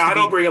that seems. Yeah, I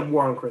don't bring up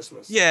war on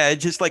Christmas. Yeah,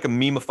 it's just like a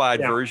memeified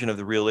version of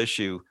the real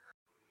issue.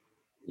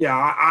 Yeah,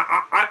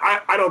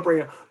 I don't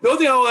bring it. The only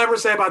thing I'll ever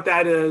say about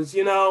that is,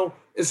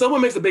 if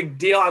someone makes a big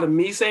deal out of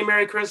me saying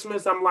Merry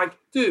Christmas, I'm like,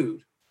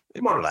 dude,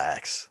 come on.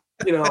 Relax.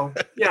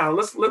 Yeah,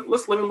 let's live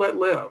and let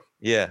live.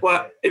 Yeah.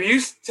 But if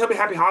you tell me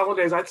Happy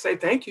Holidays, I'd say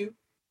thank you.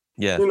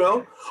 Yeah. Here's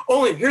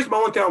my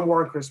only thing on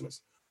war on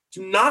Christmas.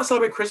 Do not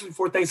celebrate Christmas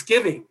before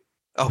Thanksgiving.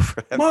 Oh,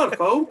 come on,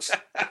 folks.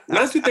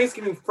 Let's do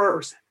Thanksgiving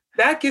first.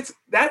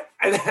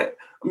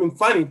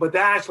 Funny, but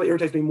that actually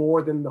irritates me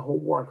more than the whole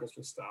war on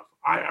Christmas stuff.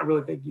 I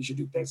really think you should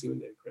do Thanksgiving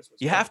Day and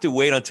Christmas. You have to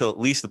wait until at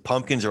least the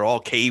pumpkins are all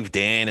caved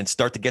in and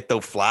start to get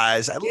those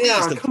flies. At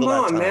least until come on,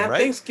 that time, man.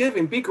 Right?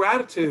 Thanksgiving, be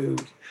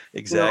gratitude.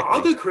 Exactly.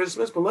 I'll do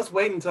Christmas, but let's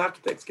wait until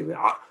after Thanksgiving.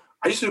 I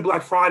used to do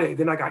Black Friday,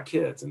 then I got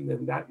kids, and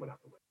then that went out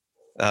the way.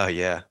 Oh,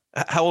 yeah.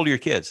 How old are your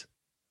kids?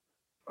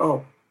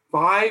 Oh,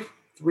 5,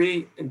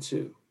 3, and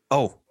 2.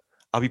 Oh,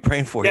 I'll be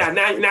praying for you. Yeah,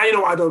 now you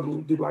know why I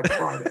don't do Black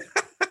Friday.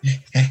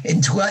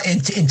 In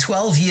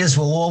 12 years,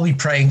 we'll all be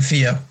praying for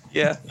you.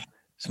 Yeah.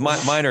 So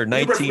mine are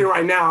 19. You're praying for me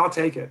right now. I'll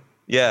take it.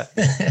 Yeah.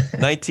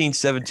 19,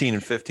 17,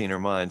 and 15 are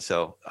mine.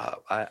 So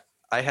I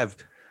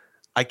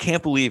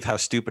can't believe how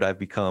stupid I've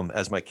become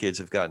as my kids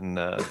have gotten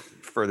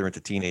further into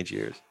teenage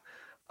years.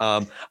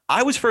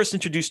 I was first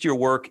introduced to your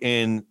work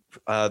in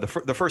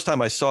the first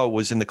time I saw it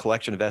was in the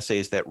collection of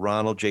essays that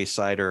Ronald J.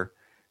 Sider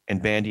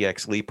and Bandy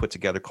X. Lee put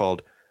together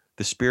called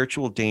The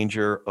Spiritual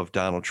Danger of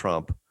Donald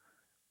Trump.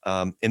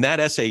 In that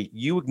essay,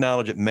 you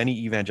acknowledge that many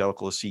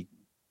evangelicals see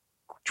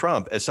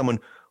Trump as someone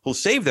who'll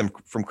save them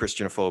from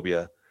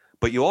Christianophobia,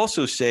 but you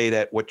also say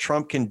that what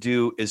Trump can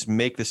do is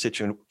make the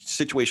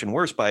situation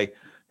worse by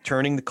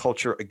turning the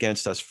culture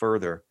against us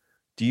further.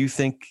 Do you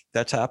think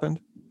that's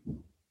happened?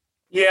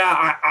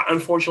 Yeah,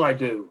 unfortunately I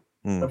do.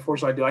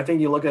 Unfortunately I do. I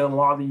think you look at a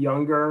lot of the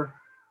younger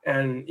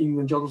and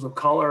evangelicals of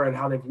color and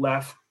how they've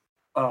left,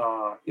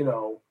 I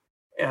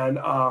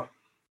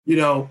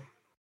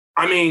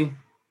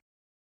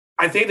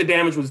think the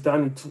damage was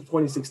done in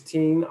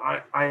 2016.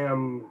 I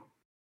am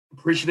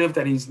appreciative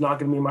that he's not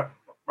going to be my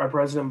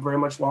president very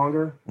much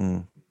longer.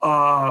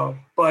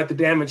 But the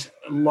damage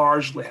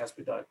largely has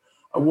been done.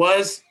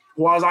 Was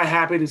I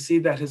happy to see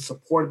that his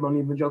support among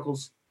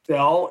evangelicals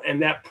fell,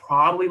 and that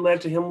probably led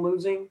to him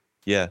losing?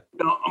 Yeah.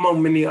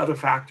 Among many other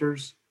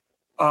factors,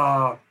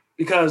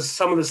 because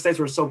some of the states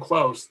were so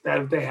close that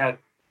if they had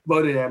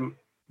voted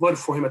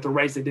for him at the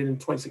rates they did in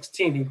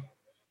 2016,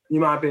 he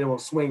might have been able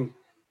to swing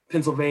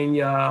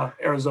Pennsylvania,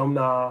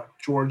 Arizona,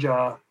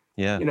 Georgia,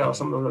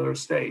 some of those other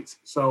states.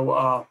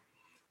 And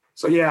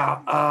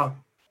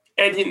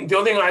the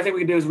only thing I think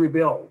we can do is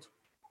rebuild.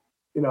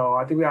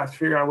 I think we have to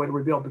figure out a way to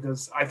rebuild,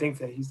 because I think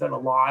that he's done a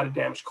lot of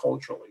damage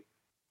culturally.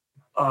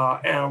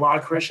 And a lot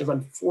of Christians,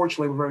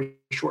 unfortunately, were very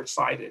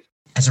short-sighted.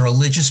 As a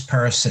religious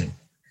person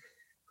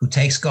who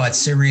takes God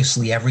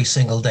seriously every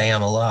single day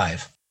I'm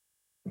alive,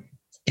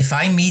 if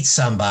I meet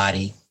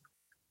somebody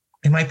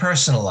in my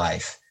personal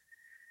life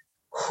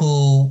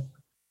who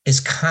is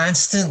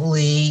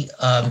constantly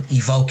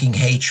evoking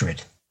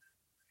hatred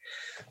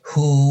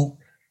who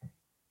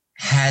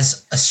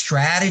has a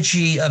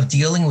strategy of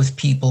dealing with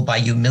people by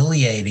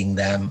humiliating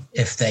them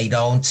if they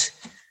don't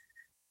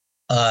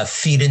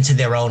feed into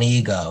their own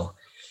ego.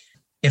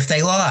 If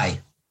they lie,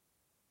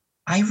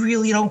 I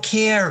really don't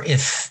care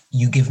if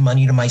you give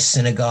money to my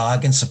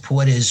synagogue and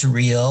support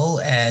Israel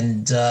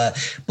and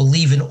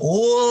believe in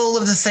all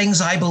of the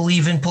things I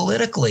believe in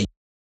politically.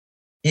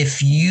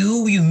 If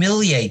you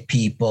humiliate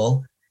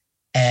people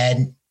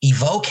and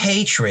evoke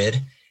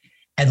hatred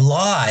and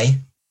lie,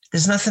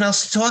 there's nothing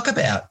else to talk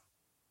about.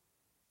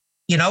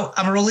 You know,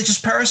 I'm a religious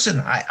person.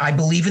 I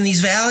believe in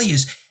these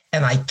values,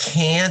 and I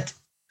can't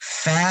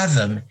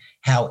fathom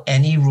how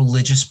any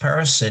religious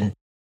person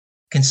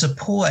can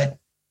support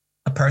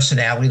a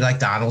personality like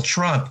Donald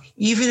Trump,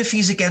 even if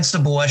he's against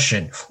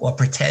abortion or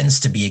pretends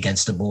to be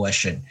against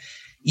abortion,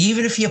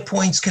 even if he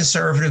appoints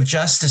conservative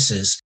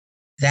justices.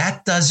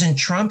 That doesn't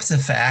trump the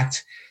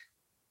fact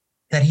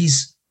that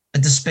he's a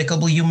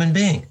despicable human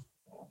being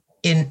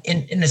in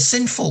a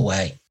sinful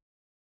way.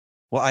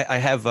 Well, I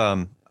have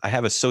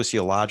a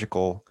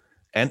sociological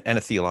and a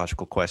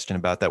theological question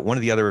about that. One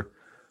of the other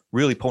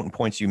really potent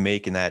points you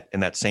make in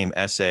that same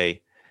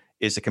essay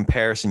is the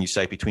comparison you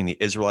cite between the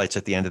Israelites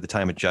at the end of the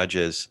time of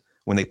Judges,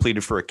 when they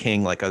pleaded for a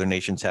king like other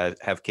nations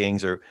have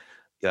kings, or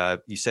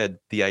you said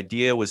the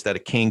idea was that a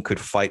king could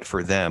fight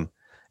for them.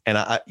 And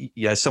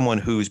as someone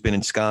who's been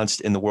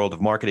ensconced in the world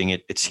of marketing,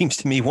 it seems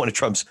to me one of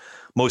Trump's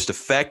most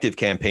effective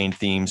campaign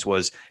themes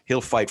was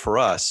he'll fight for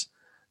us.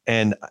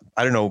 And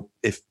I don't know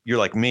if you're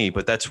like me,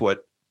 but that's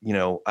what,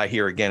 I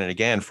hear again and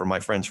again from my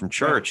friends from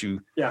church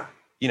who,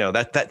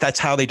 that's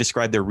how they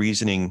describe their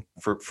reasoning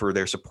for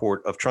their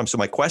support of Trump. So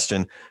my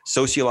question,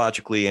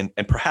 sociologically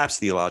and perhaps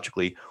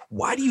theologically,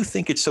 why do you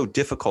think it's so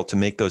difficult to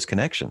make those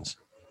connections?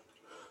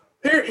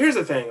 Here's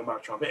the thing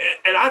about Trump,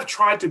 and I've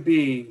tried to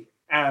be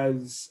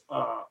as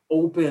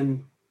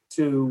open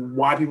to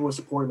why people would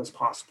support him as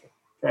possible.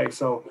 Okay,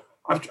 so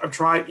I've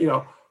tried.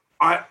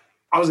 I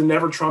was a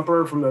never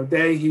Trumper from the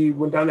day he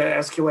went down that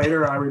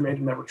escalator. I remained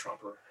a never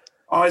Trumper.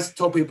 I always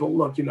told people,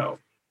 look,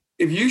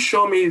 if you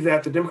show me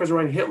that the Democrats are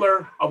running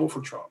Hitler, I'll vote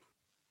for Trump.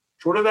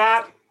 Short of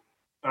that,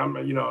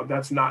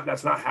 that's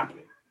not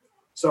happening.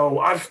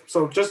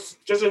 So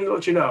just to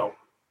let you know,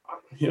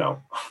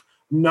 I'm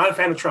not a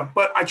fan of Trump,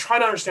 but I try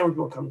to understand where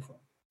people are coming from.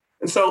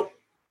 And so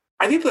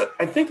I think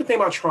the thing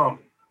about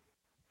Trump,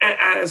 and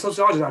as a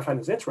sociologist, I find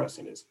this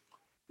interesting is,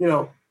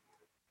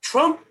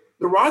 Trump,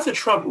 the rise of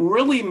Trump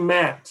really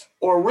met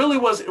or really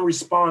was in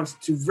response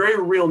to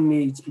very real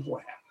needs people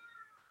had.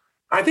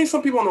 I think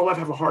some people on the left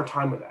have a hard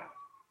time with that.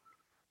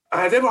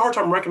 They have a hard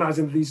time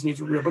recognizing that these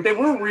needs are real, but they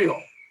were real,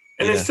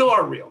 and they still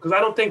are real, because I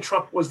don't think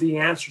Trump was the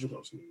answer to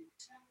those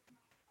needs.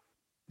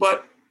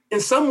 But in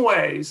some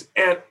ways,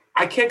 and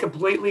I can't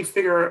completely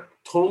figure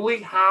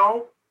totally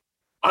how,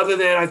 other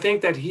than I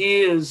think that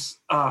he has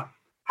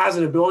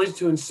an ability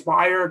to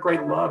inspire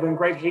great love and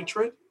great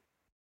hatred,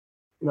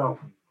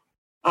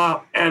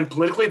 and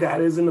politically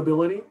that is an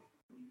ability.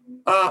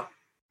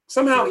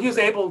 Somehow he was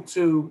able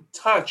to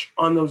touch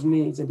on those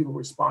needs and people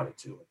responded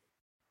to it.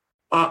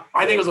 I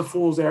think it was a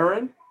fool's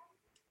errand.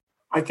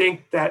 I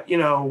think that,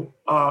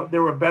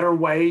 there were better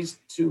ways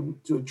to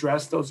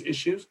address those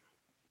issues.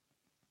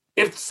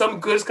 If some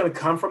good is going to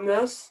come from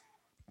this,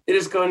 it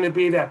is going to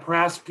be that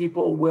perhaps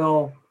people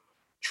will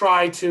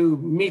try to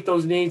meet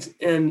those needs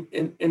in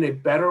a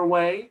better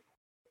way.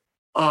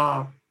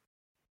 But,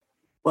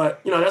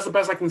 that's the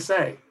best I can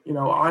say.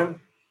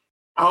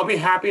 I'll be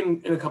happy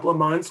in a couple of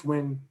months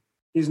when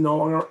he's no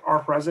longer our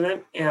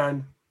president.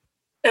 And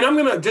I'm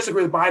going to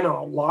disagree with Biden on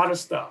a lot of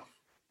stuff.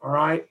 All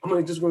right. I'm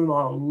going to disagree with him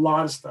on a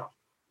lot of stuff.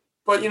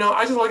 But,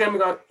 I just look at him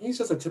and go, he's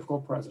just a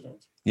typical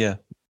president. Yeah.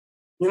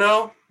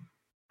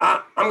 I'm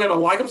going to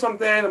like him some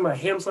days. I'm going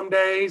to hate him some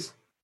days.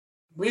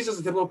 But he's just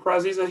a typical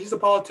president. He's a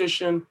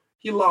politician.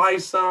 He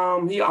lies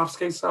some. He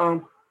obfuscates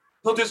some.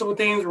 He'll do some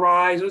things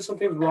right. He'll do some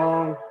things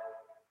wrong.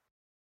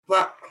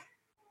 But,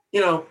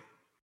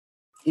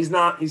 he's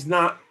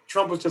not.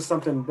 Trump was just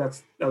something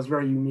that was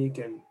very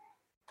unique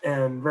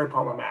and very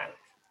problematic.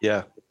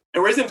 Yeah.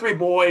 And raising three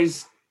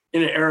boys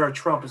in an era of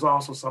Trump is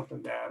also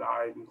something that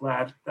I'm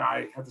glad that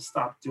I had to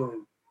stop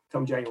doing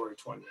come January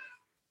 20th.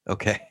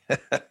 Okay.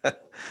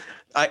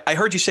 I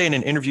heard you say in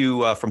an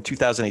interview from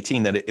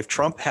 2018 that if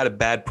Trump had a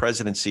bad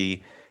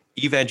presidency,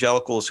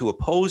 evangelicals who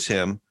oppose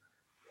him,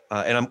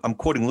 and I'm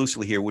quoting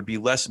loosely here, would be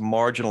less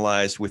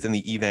marginalized within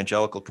the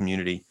evangelical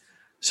community.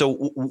 So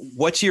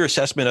what's your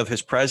assessment of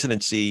his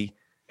presidency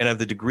and of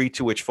the degree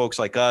to which folks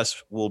like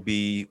us will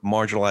be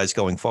marginalized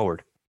going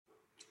forward?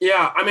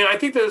 Yeah, I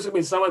think there's going to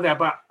be some of that,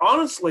 but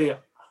honestly,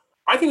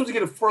 I think as we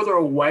get further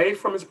away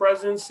from his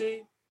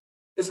presidency,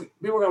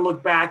 people are going to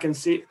look back and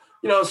see,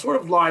 sort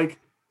of like,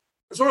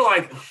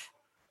 I think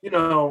it's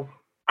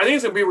going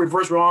to be a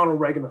reverse Ronald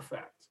Reagan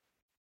effect.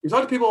 You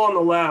talk to people on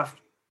the left,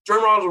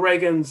 during Ronald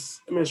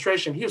Reagan's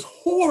administration, he was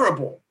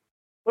horrible.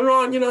 Later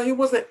on, he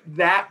wasn't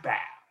that bad.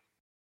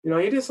 He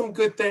did some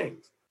good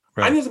things.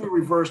 Right. I think it's going to be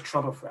a reverse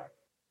Trump effect.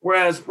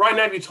 Whereas right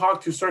now, if you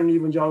talk to certain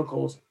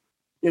evangelicals,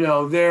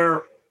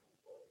 they're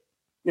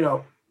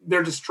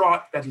they're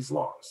distraught that he's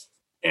lost,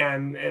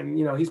 and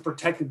he's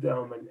protected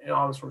them and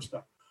all this sort of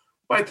stuff.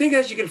 But I think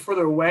as you get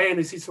further away and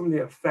they see some of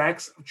the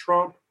effects of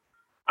Trump,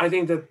 I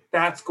think that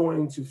that's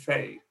going to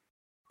fade.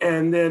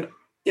 And then,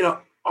 I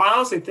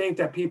honestly think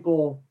that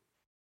people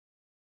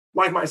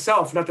like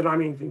myself, not that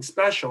I'm anything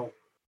special,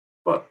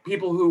 but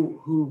people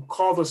who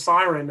call the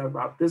siren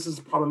about this is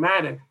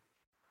problematic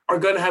are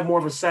going to have more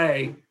of a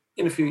say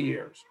in a few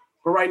years.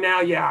 But right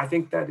now, yeah, I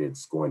think that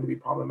it's going to be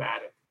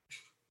problematic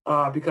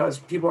because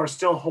people are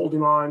still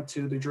holding on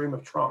to the dream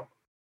of Trump.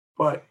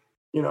 But,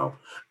 and one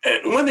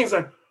of the things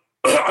that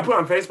I put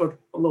on Facebook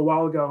a little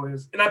while ago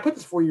is, and I put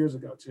this 4 years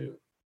ago too,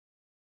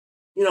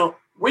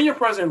 when your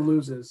president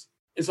loses,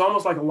 it's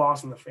almost like a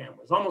loss in the family.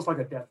 It's almost like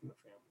a death in the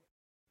family.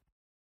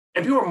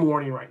 And people are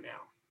mourning right now.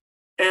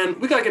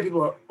 And we got to give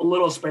people a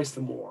little space to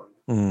mourn.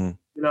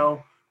 Mm-hmm.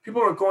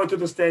 People are going through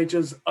the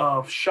stages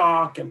of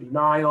shock and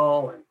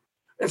denial.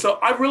 And so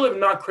I really have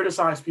not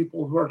criticized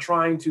people who are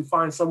trying to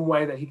find some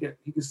way that he could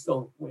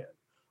still win.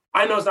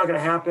 I know it's not going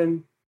to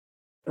happen,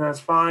 and that's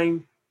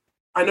fine.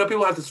 I know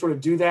people have to sort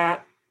of do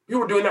that.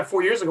 People were doing that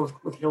 4 years ago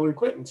with Hillary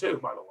Clinton too,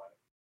 by the way.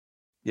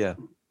 Yeah.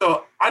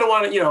 So I don't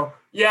want to,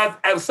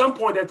 at some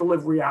point they have to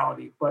live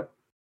reality, but,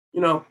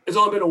 it's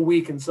only been a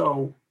week. And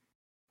so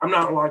I'm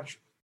not like,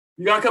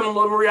 you got to come and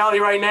live reality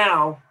right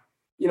now.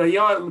 You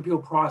got to let people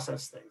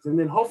process things. And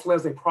then hopefully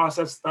as they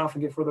process stuff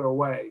and get further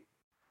away,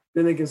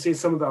 then they can see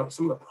some of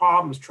the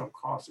problems Trump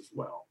caused as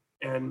well.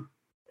 And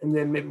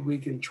then maybe we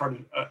can chart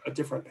a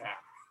different path.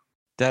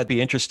 That'd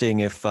be interesting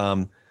if,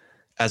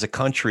 as a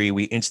country,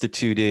 we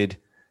instituted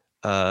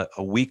a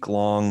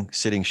week-long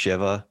sitting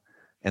Shiva,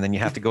 and then you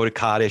have to go to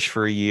Kaddish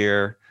for a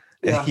year,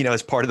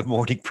 as part of the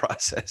mourning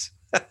process.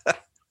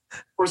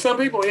 For some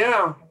people,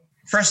 yeah.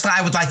 First,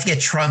 I would like to get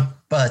Trump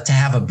to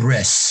have a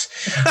bris.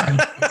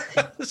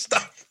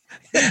 Stop.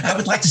 I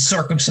would like to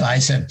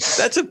circumcise him.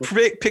 That's a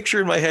picture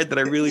in my head that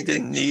I really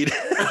didn't need.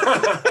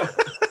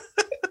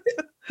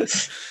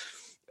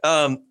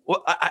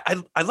 Well,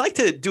 I'd like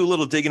to do a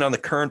little digging on the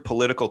current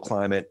political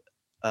climate,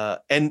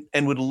 and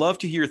would love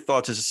to hear your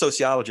thoughts as a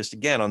sociologist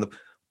again on the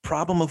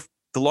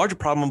larger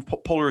problem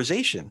of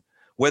polarization,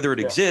 whether it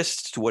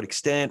exists, to what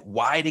extent,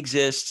 why it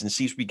exists, and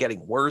seems to be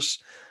getting worse,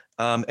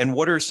 and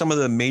what are some of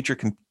the major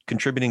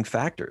contributing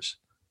factors?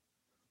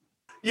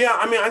 Yeah,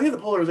 I mean, I think the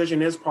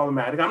polarization is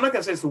problematic. I'm not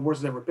going to say it's the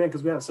worst it's ever been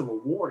because we had a civil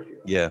war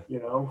here. Yeah.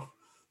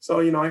 So,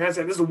 like I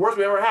said, this is the worst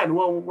we ever had.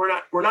 Well,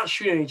 we're not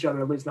shooting at each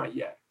other, at least not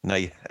yet. Not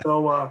yet.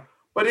 So,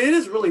 but it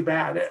is really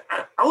bad.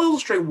 I'll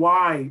illustrate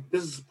why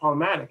this is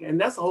problematic,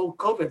 and that's the whole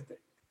COVID thing.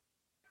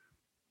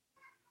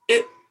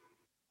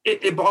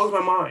 It boggles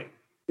my mind.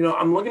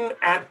 I'm looking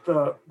at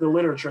the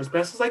literature as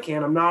best as I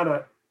can. I'm not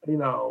a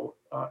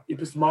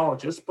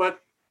epistemologist, but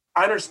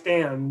I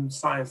understand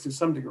science to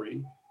some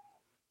degree.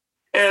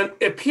 And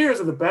it appears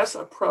that the best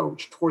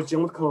approach towards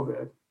dealing with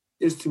COVID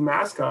is to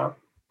mask up,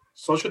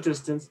 social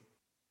distance,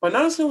 but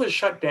not necessarily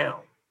shut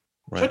down.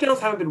 Right. Shutdowns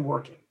haven't been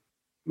working.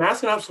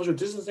 Masking up, social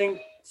distancing,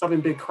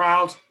 stopping big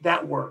crowds,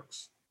 that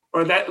works,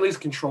 or that at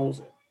least controls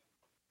it.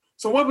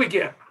 So what do we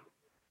get?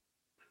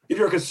 If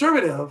you're a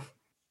conservative,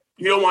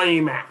 you don't want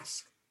any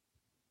masks.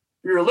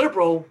 If you're a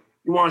liberal,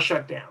 you want to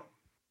shut down.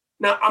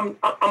 Now, I'm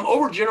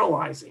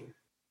overgeneralizing,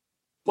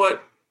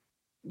 but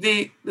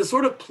the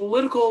sort of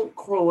political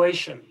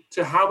correlation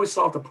to how we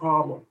solve the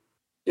problem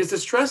is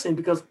distressing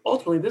because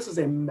ultimately this is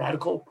a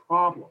medical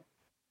problem.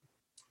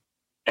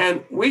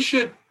 And we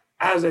should,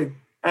 as a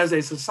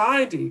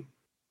society,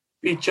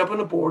 be jumping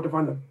aboard to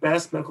find the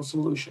best medical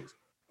solutions.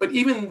 But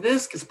even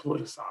this gets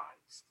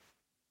politicized.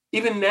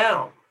 Even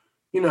now,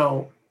 if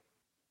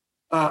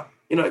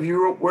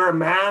you wear a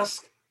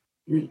mask,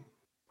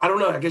 I don't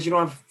know, I guess you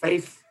don't have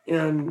faith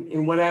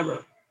in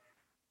whatever.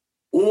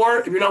 Or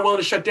if you're not willing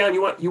to shut down,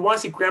 you want to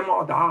see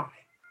grandma die.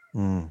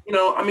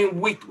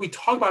 We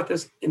talk about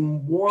this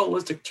in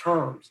moralistic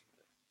terms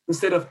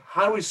instead of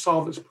how do we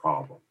solve this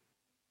problem?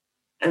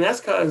 And that's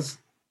because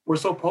we're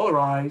so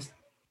polarized.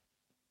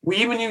 We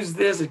even use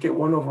this to get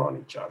one over on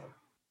each other.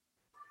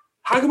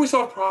 How can we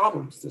solve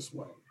problems this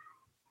way?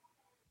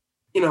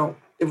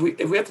 If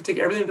we have to take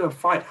everything to a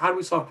fight, how do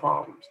we solve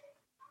problems?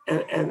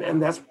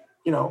 And that's,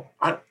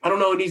 I don't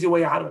know an easy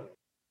way out of it.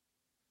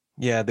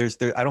 Yeah,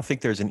 I don't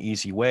think there's an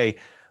easy way,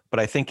 but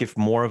I think if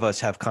more of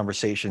us have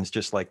conversations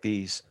just like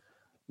these,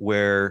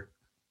 where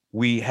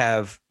we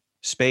have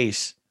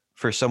space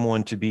for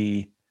someone to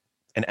be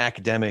an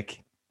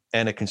academic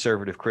and a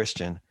conservative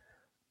Christian,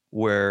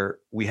 where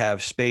we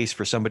have space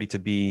for somebody to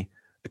be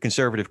a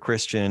conservative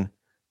Christian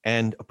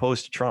and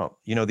opposed to Trump.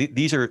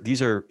 These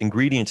are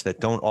ingredients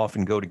that don't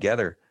often go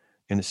together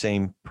in the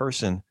same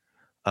person.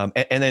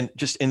 And then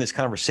just in this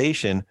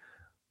conversation,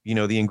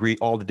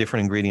 all the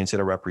different ingredients that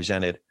are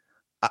represented.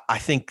 I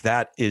think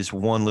that is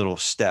one little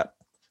step.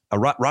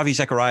 Ravi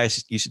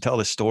Zacharias used to tell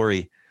this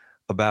story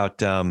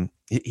about I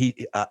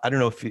don't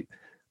know if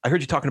I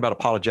heard you talking about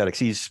apologetics.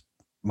 He's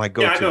my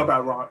go-to. Yeah, I know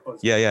about Ron.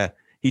 Yeah.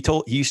 He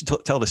used to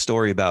tell the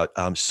story about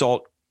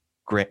salt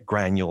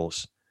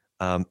granules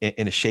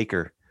in a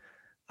shaker.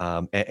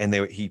 and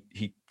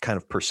he kind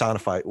of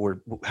personified,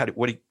 or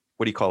what do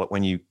you call it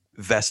when you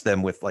vest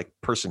them with like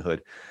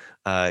personhood?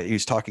 He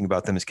was talking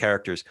about them as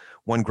characters.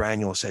 One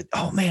granule said,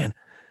 "Oh man,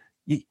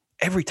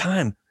 every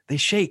time they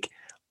shake,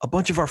 a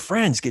bunch of our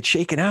friends get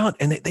shaken out,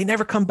 and they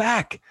never come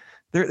back.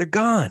 They're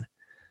gone."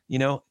 You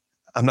know,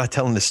 I'm not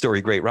telling this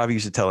story great. Robbie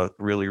used to tell it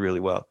really, really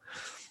well.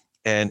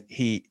 And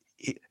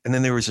and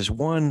then there was this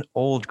one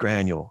old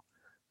granule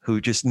who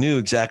just knew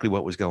exactly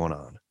what was going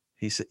on.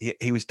 He said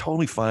he was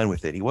totally fine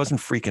with it. He wasn't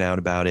freaking out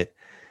about it.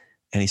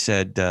 And he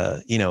said,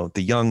 the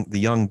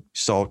young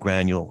salt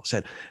granule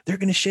said, "They're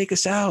going to shake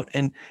us out,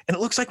 and it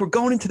looks like we're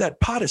going into that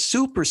pot of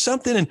soup or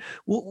something, and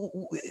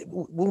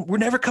we're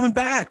never coming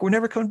back. We're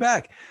never coming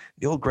back."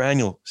 The old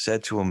granule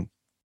said to him,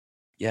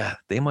 "Yeah,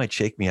 they might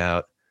shake me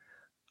out.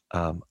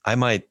 I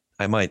might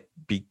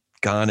be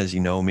gone as you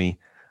know me,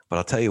 but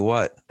I'll tell you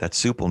what, that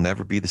soup will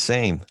never be the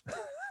same."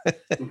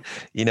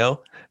 You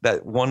know,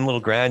 that one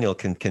little granule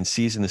can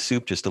season the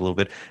soup just a little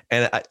bit.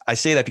 And I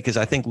say that because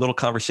I think little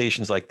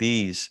conversations like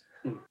these,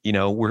 you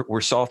know,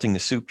 we're salting the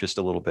soup just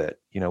a little bit.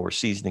 You know, we're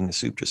seasoning the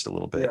soup just a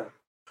little bit.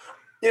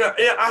 Yeah.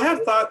 Yeah, I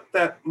have thought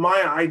that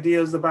my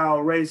ideas about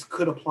race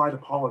could apply to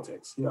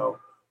politics, you know,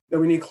 that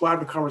we need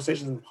collaborative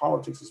conversations in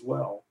politics as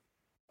well.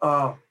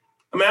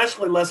 I'm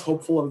actually less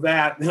hopeful of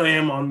that than I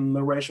am on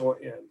the racial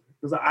end,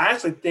 because I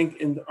actually think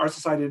in our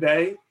society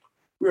today,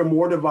 we are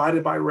more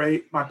divided by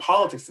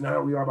politics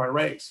than we are by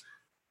race.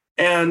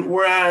 And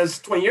whereas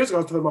 20 years ago,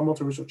 I was talking about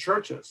multiracial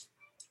churches,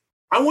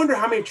 I wonder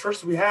how many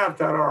churches we have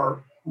that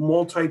are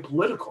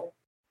multi-political,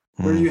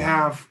 where you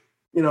have,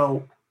 you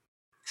know,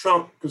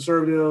 Trump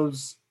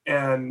conservatives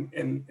and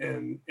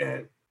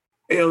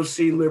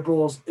AOC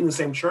liberals in the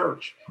same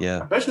church.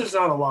 Yeah. I bet there's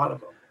not a lot of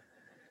them.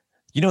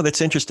 You know,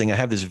 that's interesting. I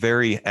have this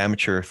very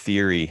amateur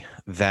theory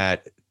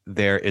that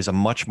there is a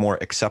much more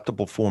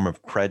acceptable form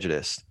of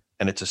prejudice,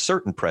 and it's a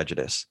certain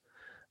prejudice.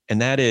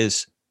 And that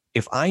is,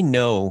 if I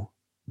know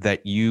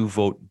that you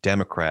vote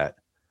Democrat,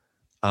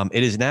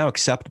 it is now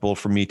acceptable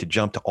for me to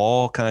jump to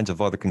all kinds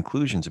of other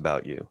conclusions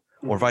about you,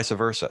 or vice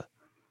versa.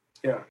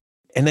 Yeah.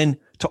 And then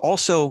to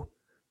also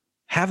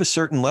have a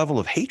certain level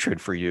of hatred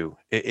for you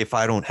if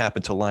I don't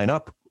happen to line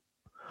up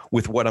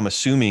with what I'm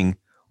assuming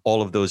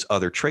all of those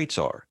other traits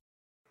are.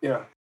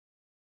 Yeah.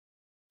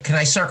 Can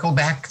I circle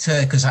back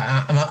to, because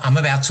I'm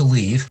about to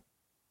leave.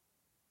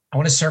 I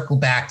want to circle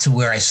back to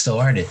where I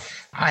started.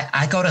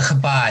 I go to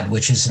Chabad,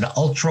 which is an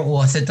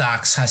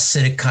ultra-Orthodox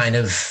Hasidic kind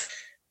of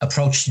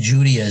approach to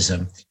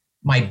Judaism.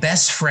 My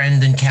best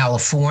friend in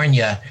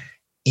California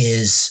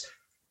is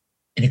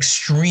an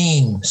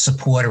extreme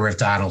supporter of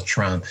Donald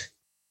Trump.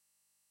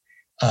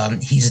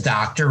 He's a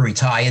doctor,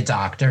 retired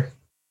doctor,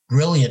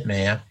 brilliant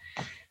man.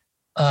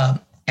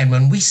 And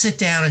when we sit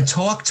down and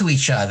talk to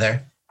each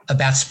other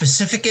about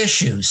specific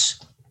issues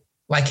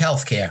like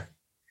healthcare,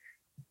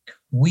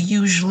 we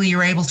usually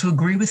are able to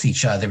agree with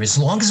each other as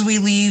long as we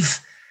leave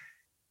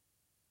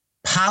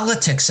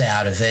politics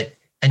out of it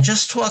and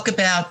just talk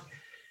about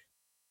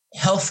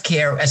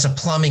healthcare as a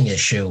plumbing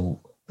issue,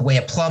 the way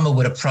a plumber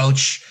would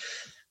approach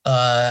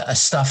a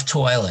stuffed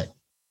toilet.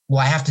 Well,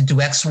 I have to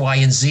do X, Y,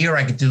 and Z, or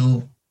I could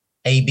do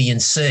A, B,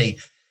 and C.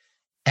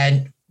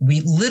 And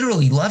we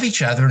literally love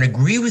each other and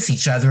agree with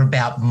each other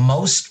about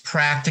most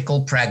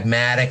practical,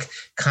 pragmatic,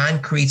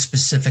 concrete,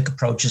 specific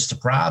approaches to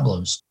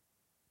problems.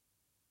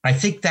 I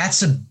think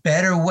that's a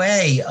better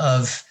way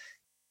of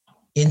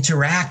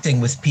interacting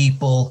with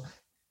people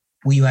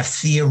where you have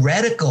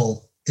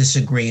theoretical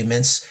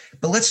disagreements,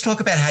 but let's talk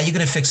about how you're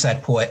going to fix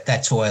that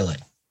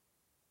toilet.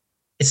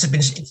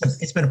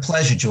 It's been a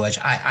pleasure, George.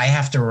 I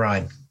have to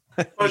run.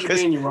 Pleasure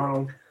being you,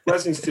 Ronald.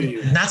 Blessings to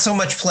you. Not so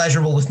much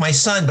pleasurable with my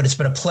son, but it's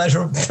been a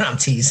pleasure. I'm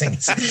teasing.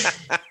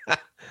 All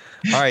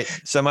right.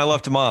 Send my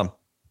love to Mom.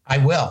 I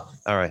will.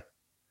 All right.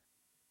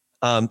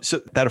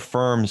 So that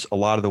affirms a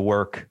lot of the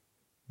work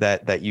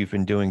that you've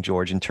been doing,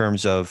 George, in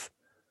terms of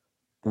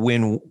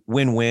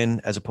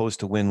win-win as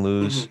opposed to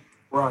win-lose.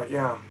 Mm-hmm. Right.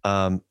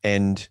 Yeah.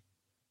 And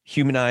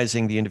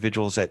humanizing the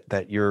individuals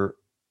that you're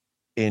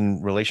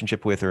in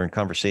relationship with or in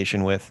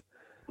conversation with,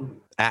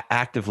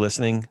 active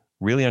listening,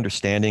 really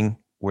understanding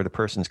where the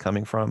person's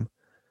coming from.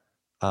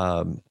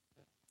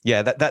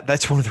 Yeah,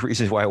 that's one of the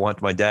reasons why I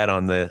want my dad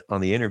on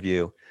the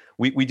interview.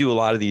 We do a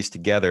lot of these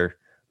together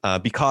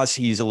because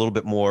he's a little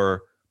bit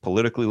more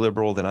politically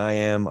liberal than I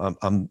am.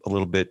 I'm a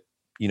little bit,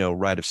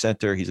 right of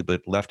center. He's a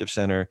bit left of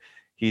center.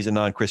 He's a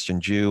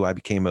non-Christian Jew. I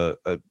became a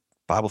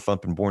Bible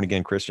thumping born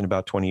again Christian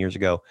about 20 years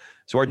ago.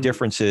 So our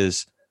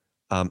differences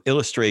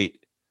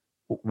illustrate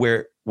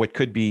what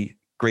could be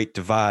great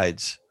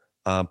divides,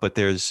 but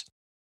there's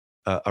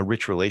a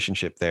rich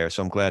relationship there.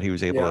 So I'm glad he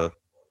was able to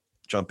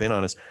jump in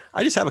on us.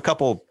 I just have a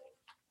couple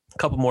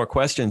more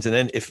questions, and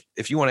then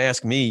if you want to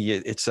ask me,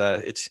 it's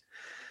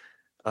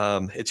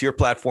your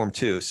platform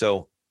too.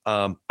 So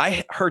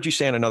I heard you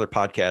say on another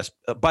podcast.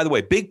 By the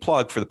way, big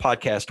plug for the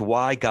podcast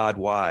Why God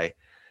Why.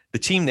 The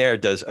team there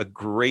does a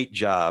great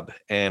job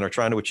and are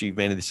trying to achieve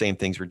many of the same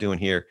things we're doing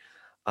here,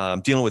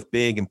 dealing with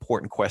big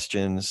important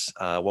questions.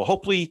 Well,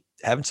 hopefully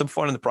having some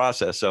fun in the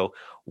process. So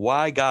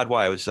why, God,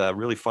 why? It was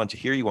really fun to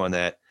hear you on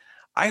that.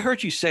 I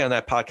heard you say on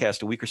that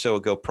podcast a week or so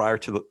ago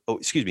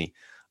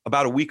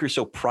about a week or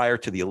so prior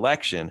to the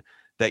election,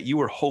 that you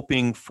were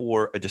hoping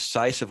for a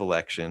decisive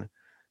election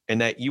and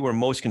that you were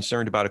most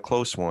concerned about a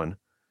close one.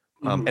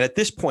 And at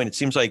this point, it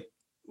seems like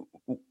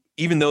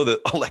even though the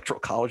electoral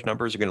college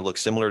numbers are going to look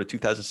similar to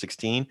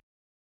 2016,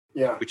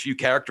 which you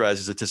characterize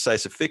as a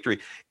decisive victory,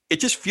 it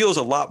just feels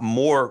a lot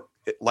more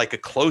like a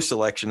close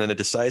election than a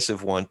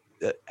decisive one.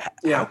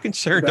 How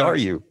concerned are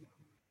you?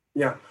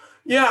 I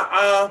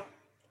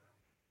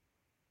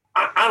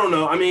don't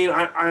know. I mean,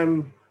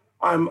 I'm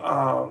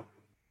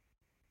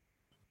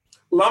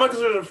a lot of my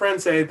conservative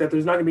friends say that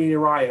there's not going to be any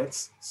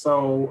riots,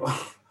 so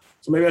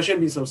maybe I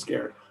shouldn't be so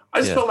scared. I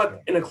just felt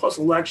like in a close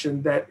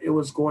election that it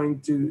was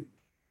going to,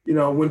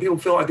 when people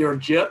feel like they're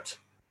gypped,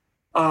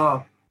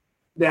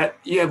 that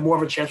you have more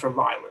of a chance for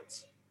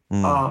violence.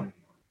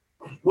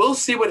 We'll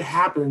see what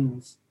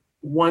happens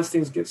once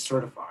things get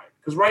certified,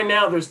 because right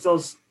now there's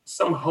still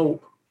some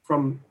hope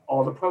from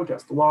all the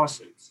protests, the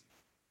lawsuits,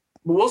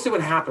 but we'll see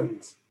what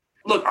happens.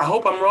 Look, I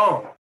hope I'm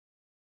wrong.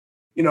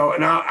 And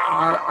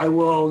I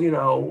will,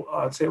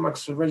 say to my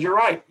friends, you're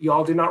right.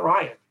 Y'all did not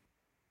riot.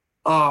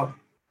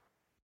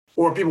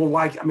 Or people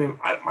my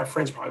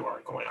friends probably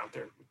weren't going out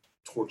there with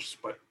torches,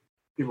 but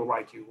people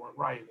like you weren't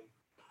rioting.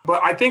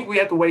 But I think we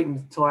have to wait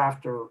until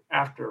after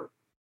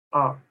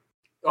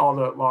all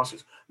the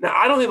lawsuits. Now,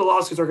 I don't think the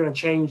lawsuits are going to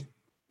change.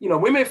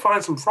 We may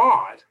find some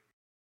fraud.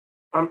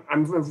 We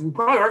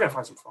probably are going to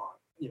find some fraud.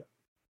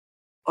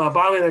 But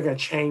I don't think they're going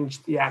to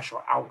change the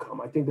actual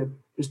outcome. I think that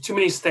there's too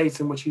many states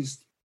in which he's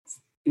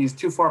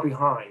too far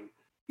behind,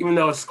 even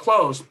though it's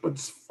close, but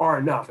it's far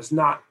enough. It's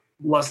not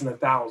less than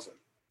 1,000.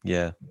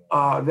 Yeah.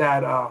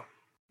 That I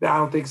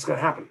don't think it's going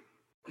to happen.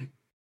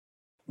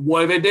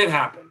 What if it did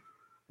happen?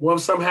 What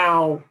if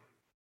somehow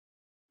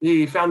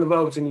he found the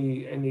votes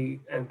and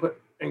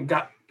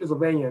got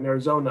Pennsylvania and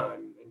Arizona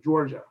and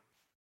Georgia?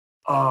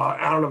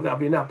 I don't know if that'll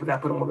be enough, but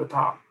that put him on the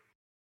top.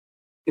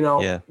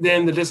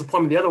 Then the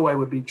disappointment the other way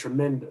would be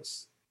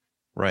tremendous.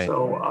 Right. But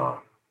I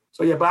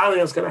don't think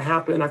that's going to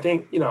happen. I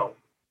think,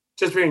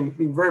 just being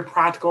very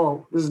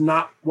practical, this is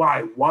not why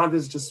I want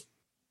this, just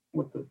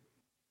what the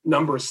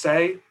numbers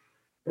say.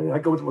 And I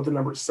go with what the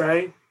numbers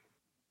say.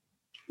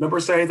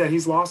 Numbers say that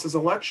he's lost his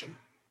election.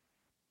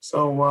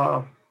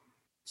 So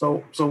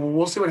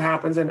we'll see what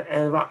happens, and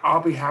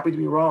I'll be happy to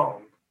be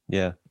wrong.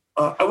 Yeah.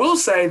 I will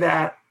say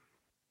that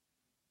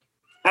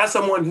as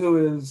someone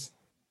who is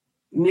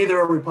neither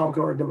a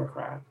Republican or a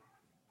Democrat,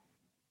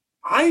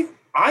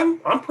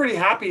 I'm pretty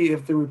happy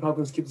if the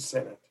Republicans keep the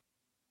Senate.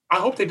 I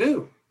hope they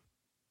do.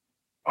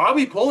 I'll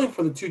be polling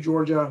for the 2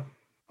 Georgia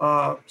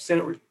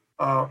Senate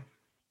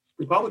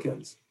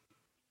Republicans,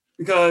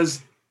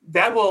 because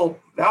I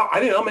think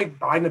that'll make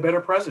Biden a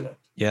better president.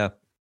 Yeah.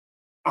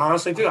 I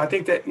honestly do. I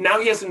think that now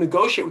he has to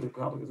negotiate with the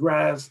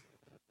Republicans,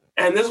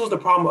 and this was the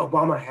problem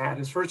Obama had.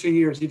 His first 2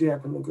 years, he didn't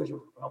have to negotiate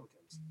with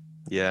Republicans.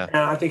 Yeah. And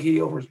I think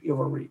he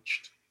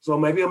overreached. So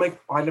maybe he'll make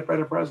Biden a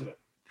better president.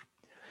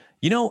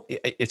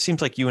 It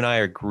seems like you and I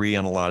agree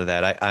on a lot of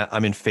that.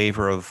 I'm in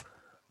favor of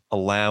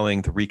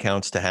allowing the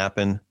recounts to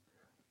happen.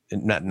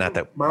 Not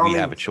that we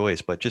have a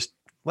choice, but just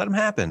let them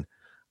happen.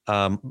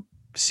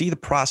 See the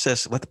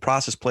process, let the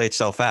process play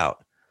itself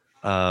out.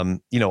 A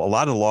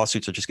lot of the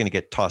lawsuits are just going to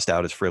get tossed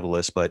out as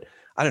frivolous, but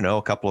I don't know,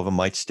 a couple of them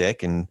might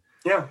stick. And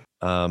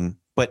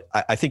but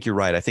I think you're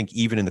right. I think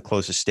even in the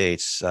closest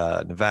states,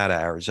 Nevada,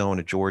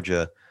 Arizona,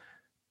 Georgia,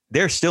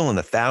 they're still in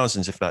the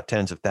thousands, if not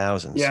tens of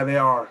thousands. Yeah, they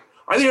are.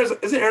 I think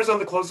isn't Arizona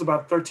the closest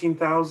about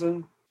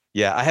 13,000?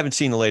 Yeah, I haven't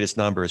seen the latest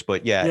numbers,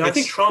 but I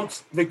think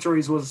Trump's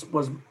victories was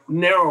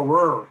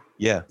narrower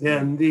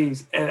than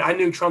these, and I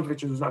knew Trump's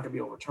victories was not going to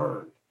be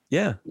overturned.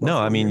 Yeah, no,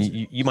 I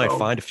mean, you might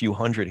find a few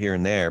hundred here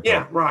and there. But,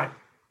 yeah, right.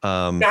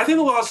 I think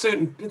the lawsuit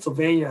in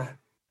Pennsylvania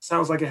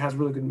sounds like it has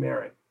really good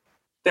merit.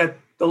 That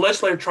the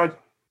legislature tried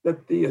if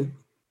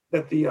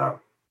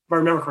I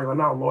remember correctly, I'm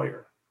not a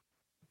lawyer,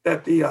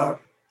 that the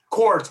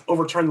courts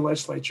overturned the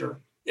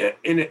legislature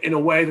in a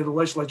way that the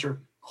legislature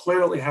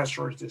clearly has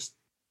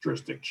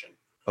jurisdiction.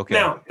 Okay.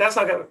 Now, that's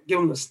not going to give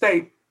them the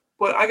state,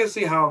 but I can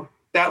see how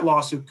that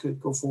lawsuit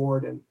could go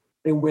forward and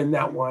they win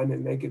that one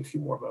and they get a few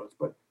more votes.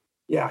 But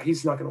yeah,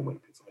 he's not going to win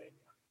Pennsylvania.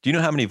 Do you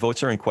know how many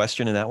votes are in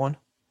question in that one?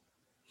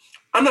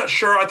 I'm not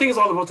sure. I think it's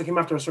all the votes that came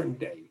after a certain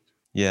date.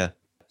 Yeah.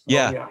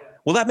 Yeah.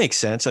 Well, that makes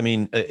sense. I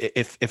mean,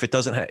 if it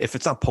doesn't if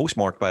it's not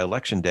postmarked by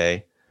election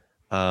day.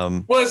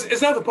 Well,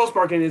 it's not the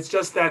postmarking. It's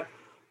just that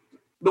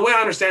the way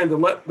I understand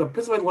it, the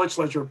Pennsylvania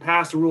legislature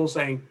passed a rule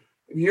saying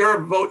if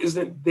your vote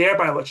isn't there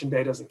by election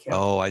day, it doesn't count.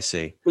 Oh, I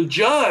see. The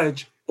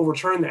judge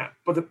overturned that,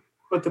 but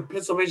the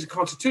Pennsylvania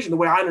Constitution, the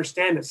way I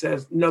understand it,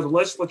 says no. The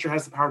legislature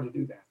has the power to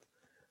do that.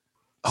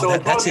 Oh,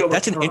 so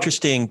that's an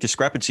interesting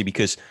discrepancy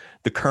because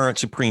the current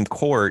Supreme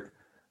Court,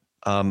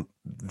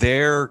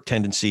 their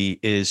tendency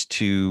is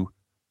to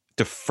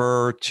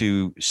defer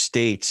to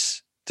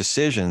states'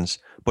 decisions.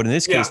 But in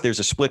this case, there's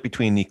a split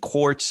between the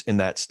courts in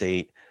that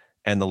state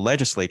and the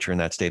legislature in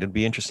that state. It'd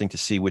be interesting to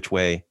see which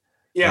way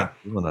Yeah.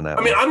 On that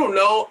I mean, I don't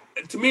know.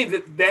 To me,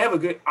 that they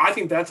have I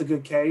think that's a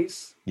good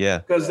case. Yeah.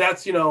 Because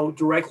that's,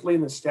 directly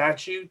in the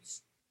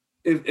statutes,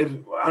 if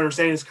I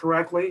understand this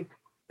correctly.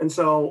 And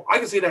so I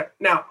can see that.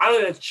 Now, I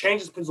don't know if it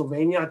changes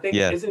Pennsylvania. I think,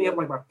 isn't he up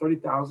like about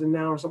 30,000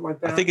 now or something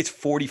like that? I think it's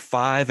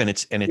 45 and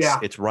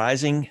it's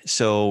rising.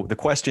 So the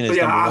question is,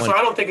 so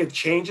I don't think it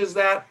changes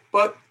that.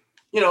 But,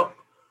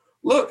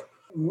 look,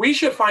 we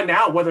should find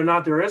out whether or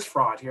not there is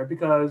fraud here,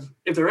 because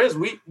if there is,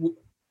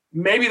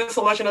 maybe this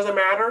election doesn't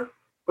matter,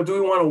 but do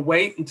we want to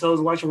wait until this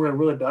election where it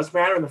really does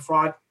matter and the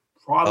fraud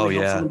probably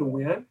helps someone to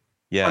win?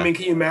 Yeah. I mean,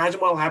 can you imagine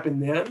what will happen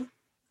then?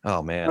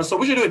 Oh, man. So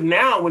we should do it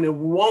now when it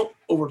won't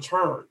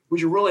overturn. We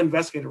should really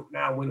investigate it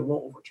now when it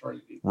won't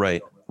overturn.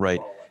 Right.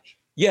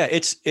 Yeah,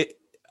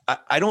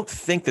 I don't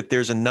think that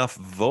there's enough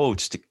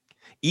votes to,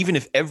 even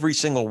if every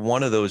single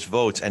one of those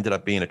votes ended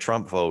up being a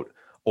Trump vote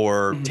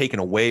or taken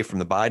away from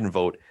the Biden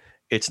vote,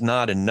 it's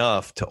not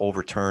enough to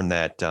overturn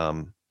that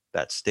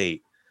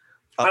state.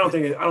 I don't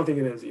think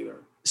it is either.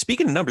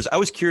 Speaking of numbers, I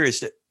was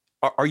curious,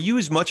 are you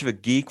as much of a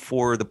geek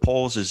for the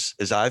polls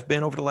as I've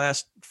been over the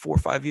last 4 or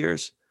 5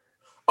 years?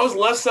 I was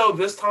less so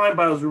this time,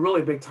 but I was a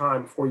really big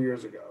time 4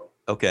 years ago.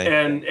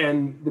 Okay.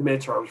 And the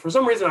midterms. For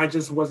some reason, I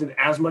just wasn't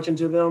as much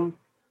into them.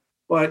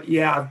 But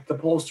yeah, the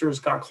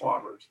pollsters got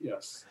clobbered.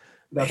 Yes.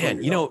 Man,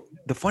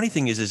 the funny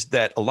thing is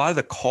that a lot of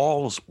the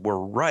calls were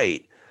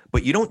right,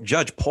 but you don't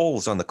judge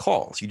polls on the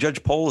calls. You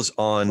judge polls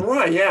on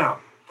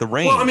the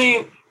range. Well, I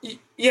mean,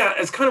 yeah,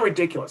 it's kind of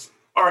ridiculous.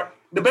 All right.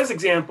 The best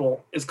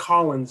example is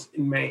Collins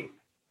in Maine.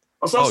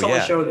 I saw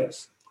someone show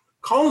this.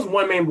 Collins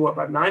won Maine by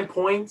about 9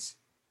 points.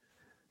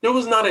 There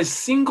was not a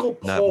single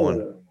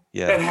poll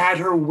that had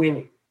her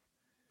winning.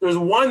 There's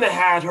one that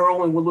had her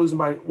only losing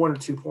by 1 or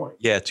 2 points.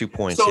 Yeah, 2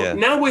 points. So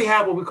now we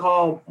have what we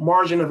call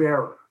margin of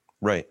error.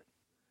 Right.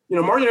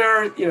 Margin of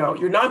error,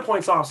 you're 9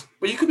 points off,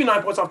 but you could be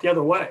 9 points off the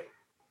other way.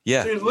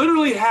 Yeah. So you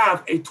literally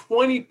have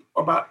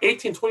about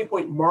 18, 20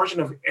 point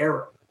margin of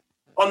error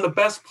on the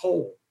best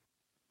poll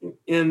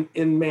in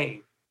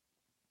Maine.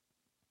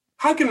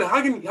 How can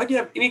you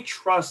have any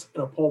trust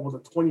in a poll with a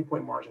 20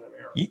 point margin of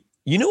error?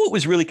 You know what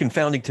was really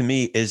confounding to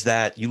me is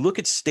that you look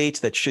at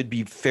states that should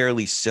be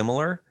fairly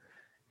similar,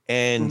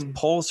 and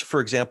polls, for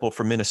example,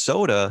 for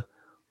Minnesota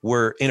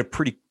were in a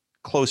pretty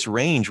close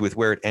range with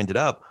where it ended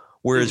up.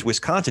 Whereas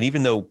Wisconsin,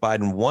 even though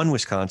Biden won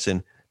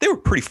Wisconsin, they were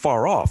pretty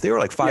far off. They were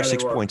like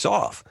 5-6 points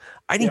off.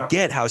 I didn't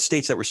get how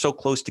states that were so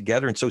close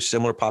together and so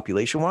similar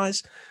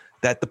population-wise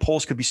that the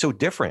polls could be so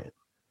different.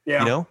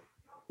 Yeah.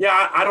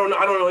 Yeah, I don't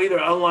know either,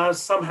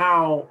 unless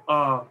somehow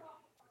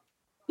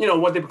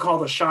what they call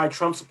the shy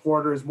Trump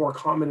supporter is more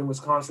common in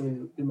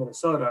Wisconsin than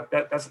Minnesota.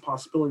 That's a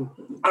possibility.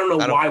 I don't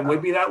know why it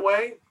would be that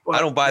way. But I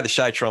don't buy the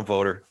shy Trump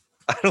voter.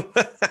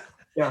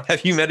 Yeah.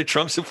 Have you met a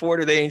Trump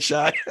supporter? They ain't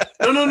shy.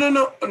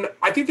 No.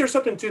 I think there's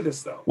something to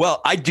this, though.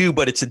 Well, I do,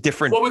 but it's a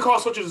different. What we call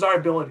social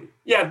desirability.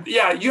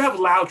 Yeah. You have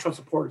loud Trump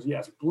supporters.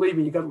 Yes, believe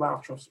me, you got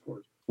loud Trump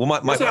supporters. Well,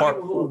 my people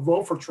who will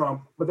vote for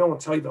Trump, but they won't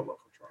tell you they'll vote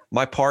for Trump.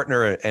 My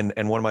partner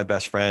and one of my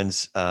best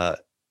friends,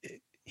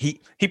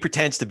 he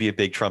pretends to be a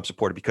big Trump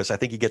supporter because I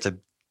think he gets a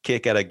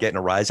kick out of getting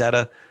a rise out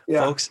of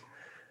folks.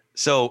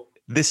 So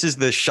this is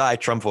the shy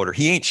Trump voter.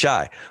 He ain't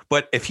shy,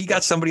 but if he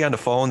got somebody on the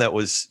phone that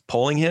was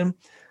polling him,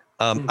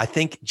 I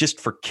think just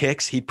for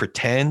kicks, he'd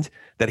pretend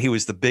that he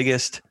was the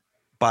biggest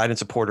Biden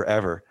supporter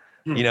ever.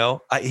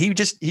 He'd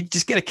just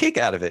get a kick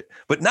out of it,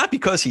 but not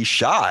because he's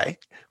shy,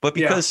 but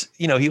because,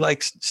 he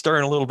likes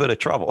stirring a little bit of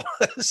trouble.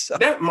 So.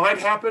 That might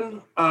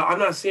happen. I've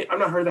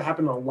not heard that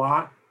happen a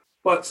lot,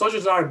 but social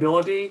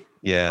desirability.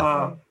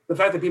 Yeah. The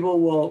fact that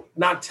people will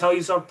not tell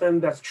you something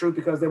that's true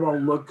because they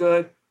won't look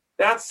good.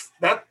 That's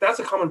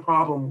a common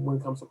problem when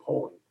it comes to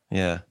polling.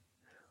 Yeah.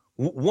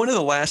 One of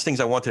the last things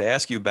I wanted to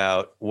ask you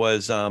about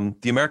was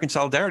the American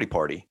Solidarity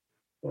Party.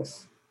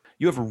 Yes.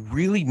 You have a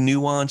really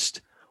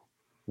nuanced,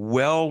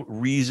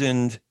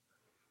 well-reasoned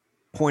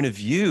point of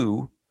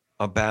view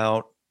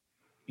about,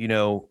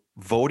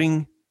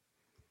 voting.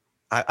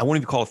 I won't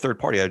even call it a third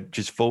party. I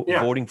just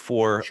voting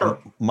for a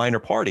minor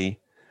party.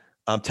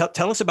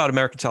 Tell us about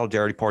American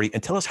Solidarity Party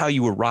and tell us how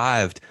you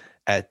arrived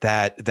at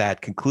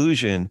that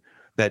conclusion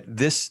that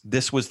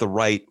this was the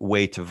right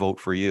way to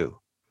vote for you.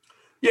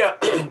 Yeah,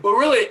 well,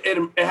 really, it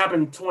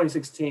happened in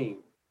 2016.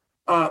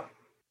 I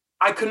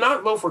could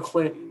not vote for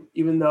Clinton,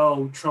 even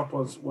though Trump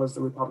was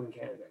the Republican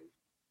candidate.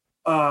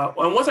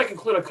 And once I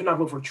concluded I could not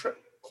vote for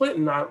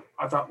Clinton,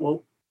 I thought,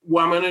 well,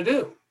 what am I going to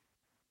do?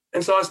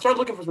 And so I started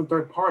looking for some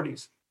third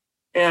parties.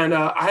 And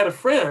I had a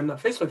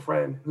Facebook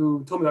friend,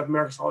 who told me about the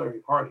American Solidarity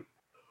Party.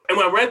 And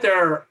when I read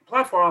their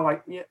platform, I'm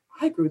like, yeah,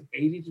 I agree with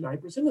 80 to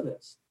 90% of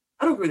this.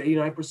 I don't agree with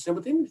 89%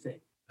 with anything.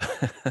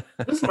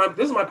 This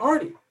is my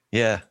party.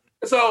 Yeah.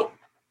 And so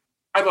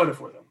I voted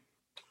for them.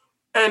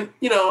 And,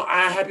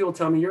 I had people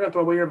tell me, you're going to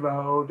throw away your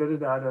vote,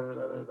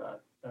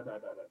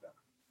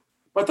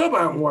 But I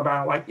thought more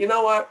about it, like, you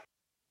know what?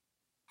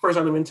 First,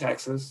 I live in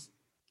Texas.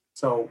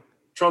 So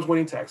Trump's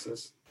winning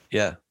Texas.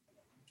 Yeah.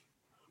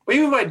 But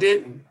even if I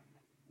didn't,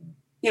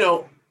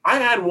 I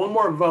had one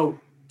more vote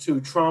to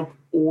Trump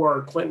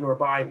or Clinton or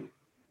Biden.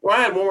 where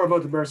I had one more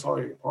vote to American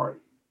Solidarity Party.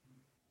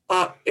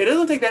 It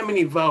doesn't take that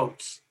many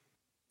votes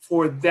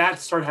for that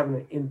to start having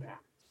an impact.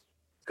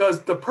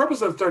 Because the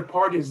purpose of the third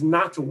party is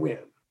not to win.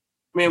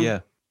 I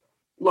mean,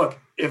 look,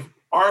 if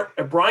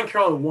Brian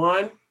Carroll had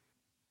won,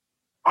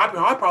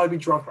 I'd probably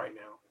be drunk right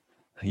now.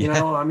 You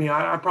know, I mean,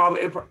 I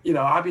probably, you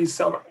know, I'd be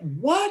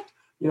celebrating. What?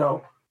 You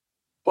know,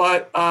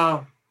 but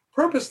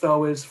purpose,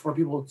 though, is for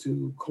people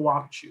to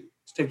co-opt you,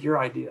 to take your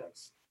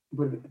ideas and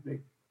put it in the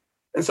big.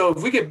 And so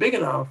if we get big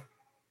enough,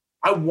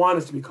 I want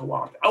us to be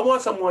co-opted. I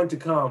want someone to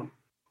come,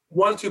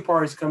 one or two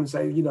parties to come and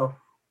say, you know,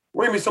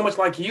 we're going to be so much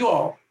like you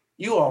all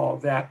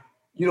that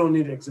you don't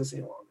need to exist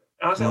any longer.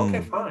 And I say,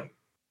 okay, fine.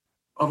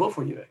 I'll vote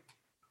for you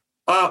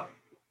then.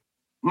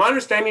 My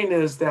understanding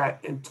is that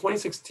in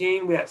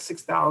 2016, we had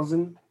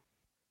 6,000.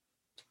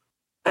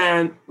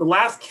 And the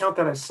last count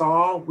that I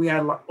saw, we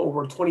had like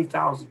over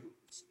 20,000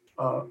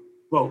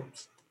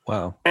 votes.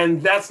 Wow.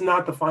 And that's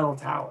not the final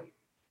tally.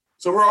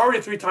 So we're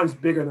already 3 times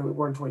bigger than we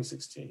were in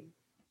 2016.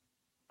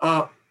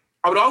 I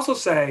would also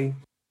say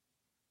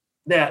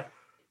that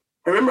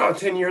I remember about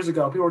 10 years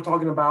ago, people were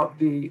talking about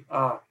the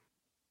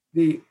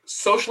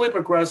socially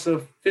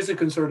progressive, physically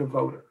conservative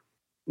voter,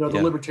 you know,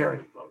 the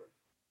libertarian voter.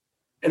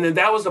 And then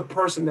that was the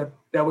person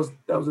that was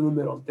in the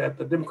middle, that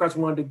the Democrats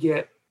wanted to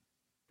get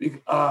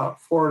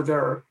for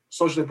their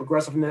socially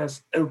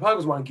progressiveness, and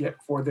Republicans want to get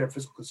for their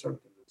fiscal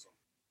conservatism.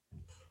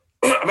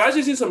 I've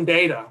actually seen some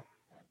data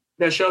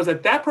that shows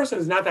that person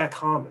is not that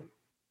common.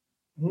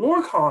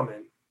 More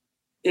common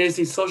is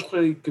the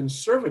socially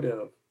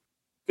conservative,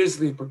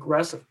 physically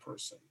progressive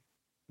person,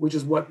 which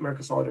is what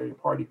American Solidarity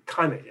Party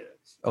kind of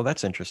is. Oh,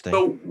 that's interesting.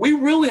 So we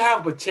really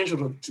have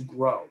potential to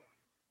grow.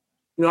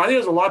 You know, I think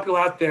there's a lot of people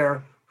out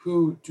there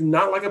who do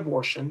not like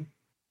abortion,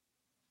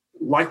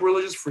 like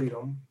religious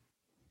freedom,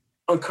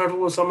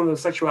 uncomfortable with some of the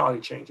sexuality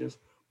changes.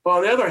 But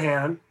on the other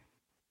hand,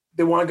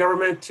 they want a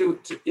government to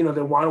you know,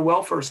 they want a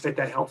welfare state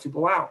that helps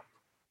people out.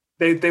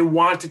 They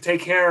want to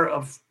take care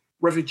of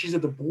refugees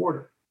at the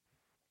border.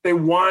 They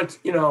want,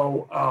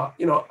 a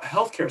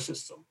healthcare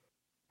system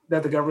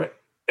that the government,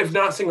 if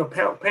not single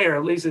payer,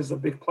 at least is a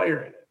big player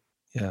in it.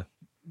 Yeah.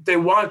 They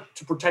want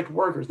to protect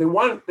workers. They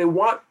want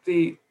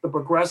the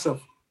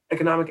progressive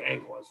economic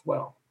angle as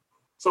well.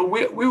 So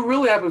we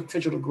really have the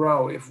potential to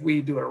grow if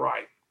we do it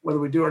right. Whether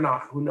we do or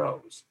not, who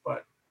knows?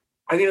 But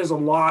I think there's a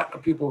lot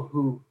of people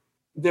who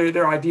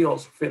their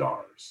ideals fit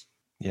ours.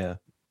 Yeah.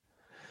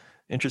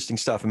 Interesting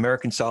stuff.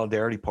 American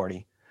Solidarity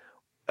Party.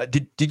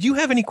 Did you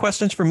have any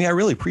questions for me? I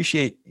really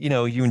appreciate,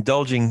 you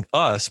indulging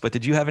us, but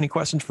did you have any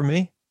questions for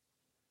me?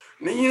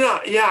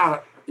 Yeah.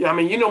 I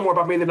mean, you know more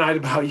about me than I do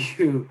about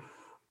you.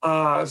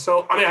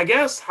 So, I mean, I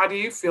guess, how do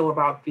you feel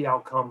about the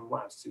outcome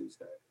last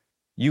Tuesday?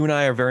 You and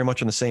I are very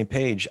much on the same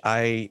page.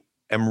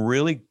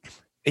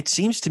 It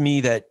seems to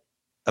me that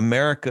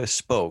America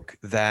spoke,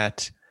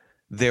 that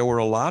there were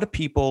a lot of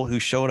people who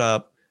showed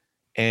up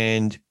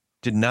and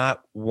did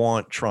not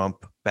want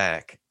Trump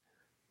back,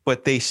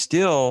 but they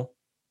still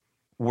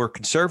were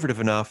conservative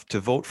enough to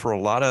vote for a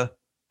lot of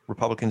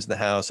Republicans in the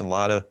House and a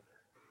lot of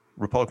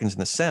Republicans in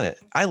the Senate.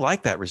 I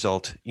like that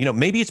result.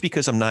 Maybe it's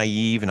because I'm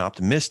naive and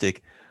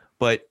optimistic,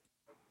 but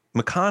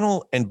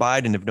McConnell and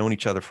Biden have known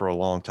each other for a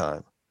long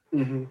time.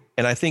 Mm-hmm.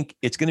 And I think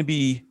it's going to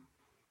be,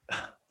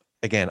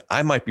 again,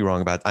 I might be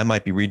wrong about it. I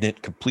might be reading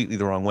it completely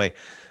the wrong way,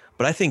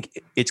 but I think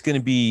it's going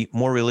to be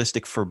more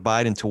realistic for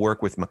Biden to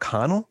work with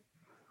McConnell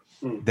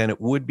than it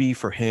would be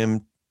for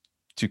him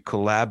to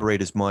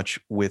collaborate as much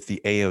with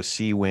the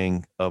AOC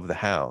wing of the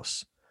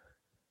House.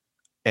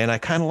 And I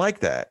kind of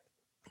like that.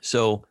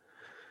 So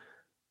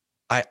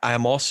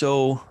I'm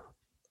also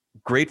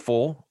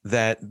grateful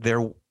that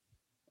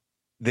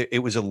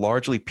it was a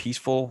largely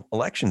peaceful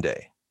election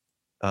day.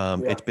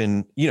 It's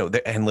been,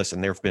 and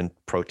listen, there have been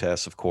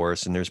protests, of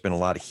course, and there's been a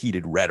lot of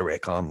heated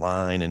rhetoric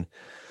online and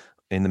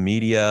in the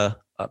media.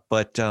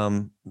 But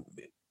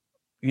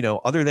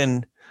other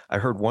than, I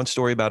heard one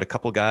story about a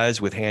couple of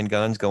guys with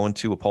handguns going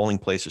to a polling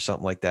place or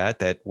something like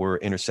that were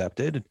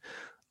intercepted.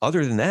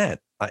 Other than that,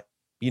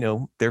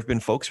 there have been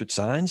folks with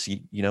signs,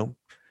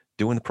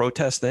 doing the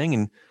protest thing.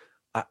 And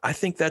I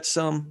think that's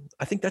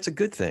a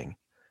good thing.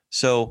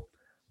 So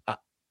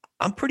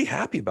I'm pretty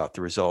happy about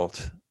the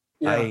result.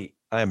 Yeah.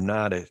 I am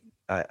not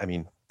I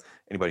mean,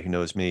 anybody who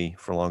knows me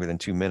for longer than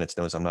 2 minutes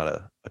knows I'm not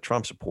a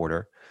Trump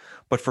supporter,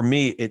 but for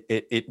me,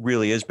 it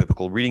really is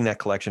biblical. Reading that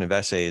collection of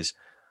essays,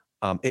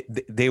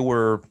 they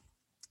were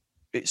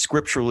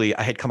scripturally,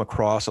 I had come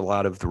across a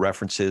lot of the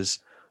references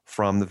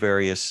from the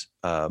various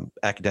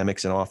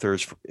academics and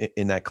authors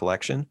in that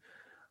collection.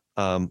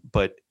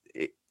 But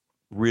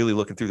really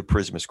looking through the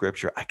prism of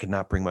scripture, I could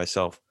not bring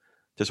myself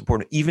to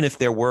support it, even if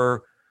there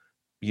were,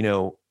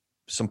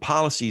 some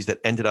policies that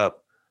ended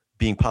up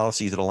being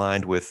policies that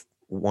aligned with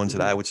ones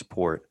that I would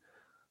support.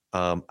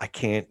 I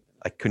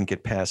couldn't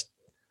get past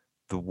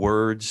the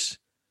words,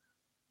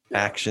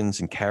 actions,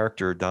 and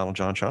character of Donald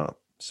John Trump.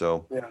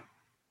 So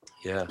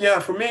yeah.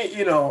 For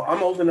me,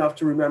 I'm old enough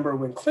to remember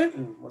when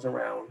Clinton was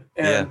around,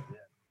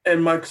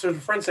 and my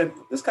conservative friend said,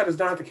 "This guy does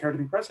not have the character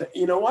to be president."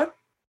 You know what?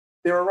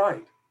 They were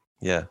right.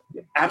 Yeah.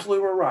 You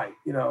absolutely were right,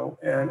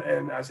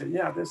 and I said,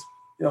 yeah, this,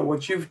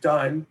 what you've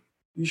done,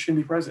 you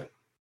shouldn't be president.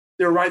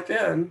 They're right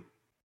then,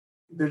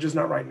 they're just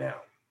not right now.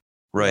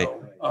 Right.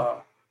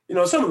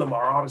 Some of them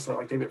are obviously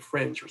like David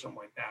Fringe or something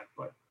like that,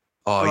 but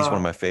he's one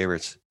of my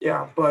favorites.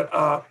 yeah,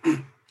 but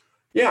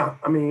yeah,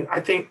 I mean,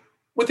 I think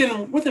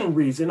within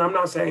reason, I'm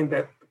not saying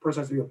that the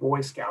person has to be a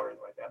Boy Scout or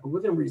anything like that, but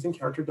within reason,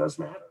 character does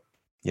matter.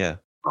 Yeah.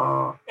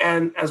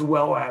 And as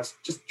well as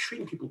just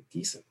treating people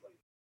decently.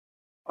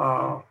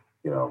 And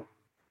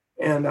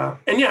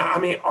yeah, I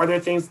mean, are there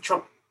things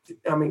Trump,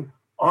 I mean,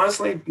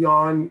 honestly,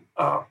 beyond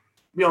some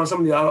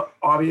of the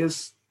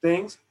obvious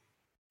things,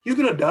 he's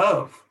been a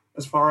dove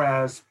as far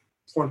as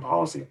foreign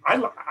policy.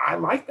 I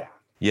like that.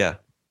 Yeah.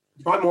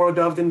 He's probably more a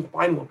dove than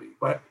Biden will be,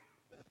 but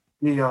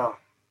the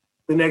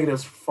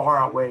negatives far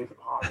outweigh the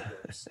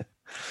positives.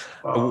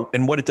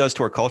 And what it does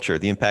to our culture,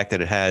 the impact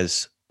that it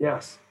has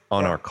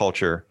on our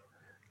culture,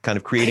 kind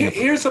of creating.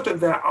 Here's something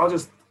that I'll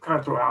just kind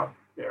of throw out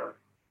there.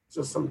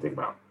 Just something to think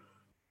about.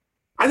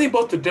 I think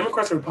both the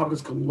Democrats and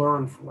Republicans can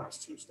learn from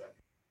last Tuesday.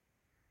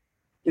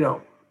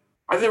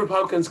 I think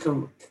Republicans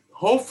can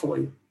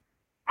hopefully.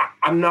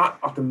 I'm not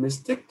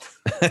optimistic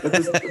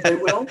that they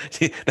will.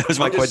 That was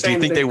my question. Do you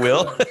think they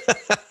will?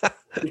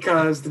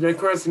 Because the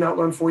Democrats did not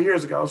learn 4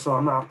 years ago, so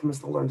I'm not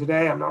optimistic they'll learn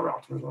today. I'm not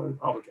optimistic they'll learn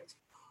Republicans.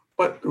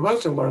 But the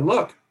Republicans will learn,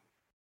 look,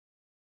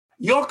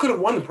 y'all could have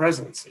won the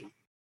presidency.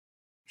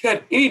 If you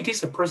had any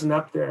decent person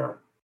up there,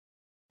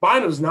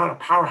 Biden was not a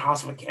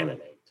powerhouse of a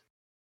candidate.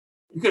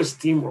 You could have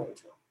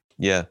steamrolled him.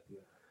 Yeah.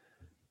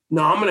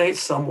 Nominate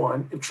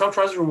someone. If Trump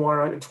tries to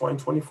run in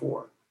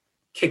 2024,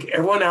 kick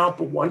everyone out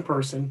but one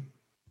person,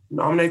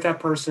 nominate that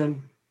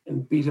person,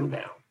 and beat him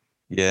down.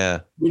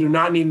 Yeah. We do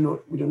not need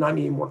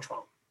more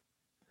Trump.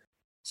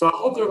 So I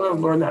hope they're going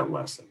to learn that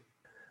lesson.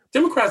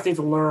 Democrats need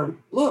to learn,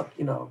 look,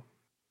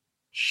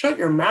 shut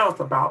your mouth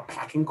about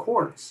packing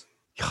courts,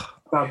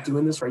 about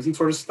doing this crazy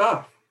sort of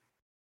stuff.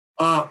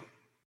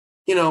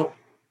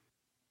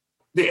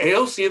 The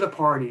AOC of the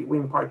party,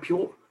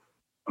 people,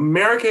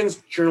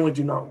 Americans generally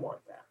do not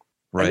want that.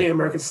 Right. I think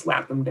Americans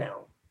slap them down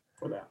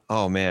for that.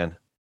 Oh, man.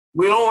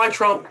 We don't like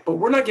Trump, but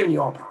we're not giving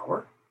you all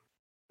power.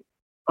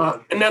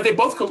 And now they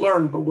both could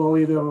learn, but will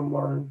either of them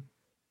learn?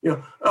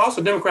 And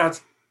also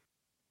Democrats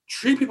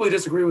treat people you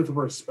disagree with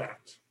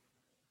respect.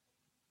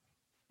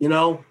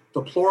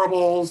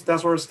 Deplorables,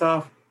 that sort of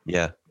stuff.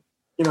 Yeah.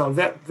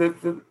 That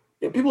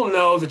people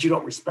know that you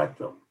don't respect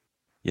them.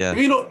 Yeah.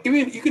 You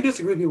can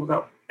disagree with people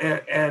without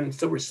and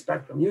still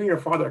respect them. You and your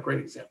father are a great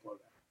example of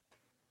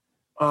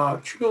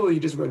that. Treat people you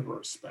disagree with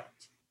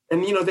respect.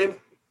 And if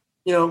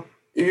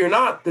you're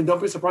not, then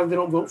don't be surprised they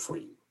don't vote for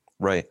you.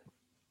 Right.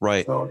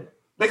 Right. So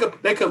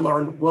they could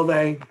learn. Will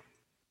they?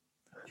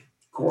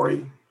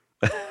 Corey,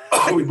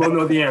 we both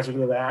know the answer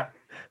to that.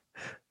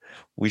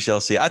 We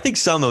shall see. I think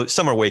some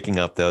are waking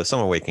up though. Some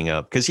are waking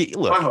up because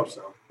look. I hope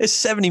so. It's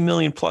 70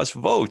 million plus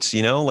votes.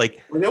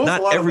 Like well,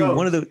 not every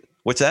one of the.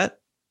 What's that?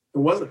 It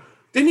wasn't.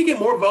 Didn't he get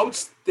more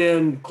votes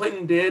than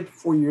Clinton did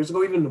 4 years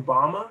ago? Even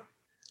Obama.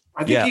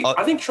 I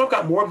think Trump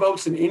got more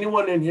votes than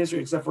anyone in history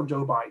except for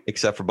Joe Biden.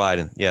 Except for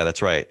Biden. Yeah,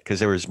 that's right. Because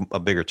there was a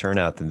bigger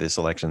turnout than this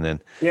election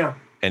than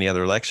any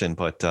other election.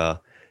 But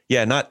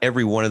not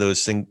every one of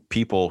those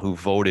people who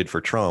voted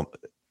for Trump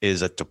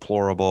is a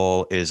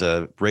deplorable, is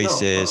a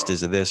racist,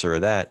 is a this or a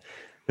that.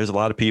 There's a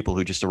lot of people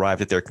who just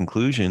arrived at their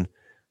conclusion.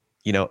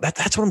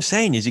 That's what I'm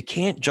saying is you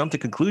can't jump to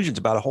conclusions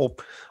about a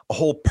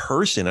whole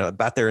person,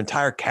 about their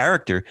entire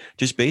character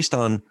just based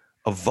on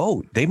a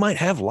vote. They might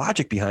have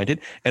logic behind it,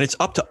 and it's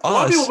up to us. A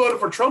lot of people voted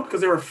for Trump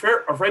because they were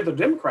afraid of the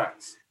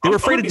Democrats. They were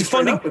afraid of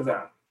defunding.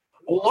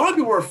 A lot of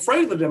people were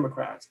afraid of the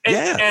Democrats.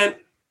 And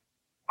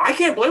I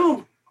can't blame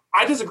them.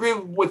 I disagree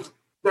with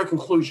their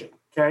conclusion,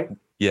 okay?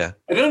 Yeah.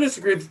 I don't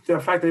disagree with the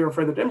fact they were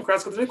afraid of the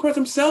Democrats because the Democrats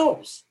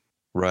themselves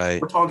were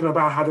talking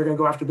about how they're going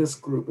to go after this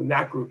group and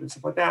that group and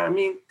stuff like that. I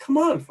mean, come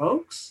on,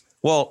 folks.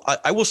 Well,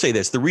 I will say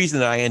this. The reason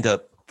that I end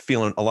up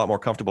feeling a lot more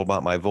comfortable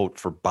about my vote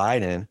for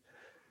Biden,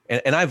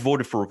 and I've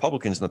voted for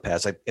Republicans in the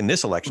past. In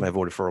this election, I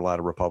voted for a lot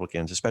of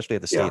Republicans, especially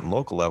at the state and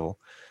local level.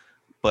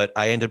 But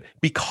I ended up,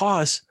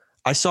 because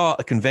I saw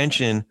a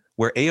convention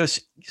where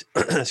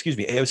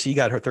AOC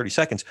got her 30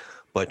 seconds,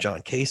 but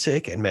John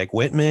Kasich and Meg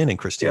Whitman and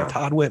Christine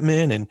Todd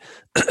Whitman and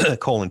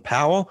Colin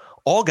Powell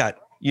all got,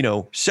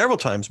 several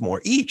times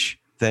more each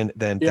than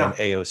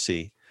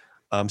AOC.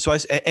 So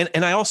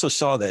I also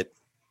saw that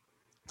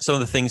some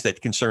of the things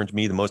that concerns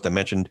me the most, I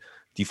mentioned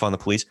defund the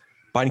police.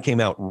 Biden came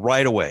out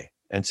right away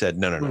and said,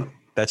 no,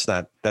 that's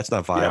not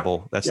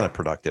viable. That's not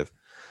productive.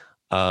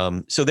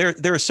 So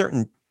there are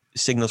certain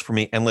signals for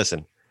me. And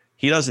listen,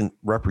 he doesn't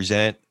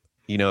represent,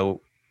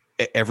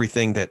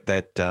 everything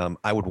that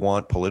I would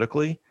want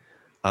politically.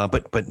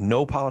 But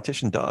no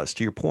politician does,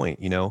 to your point.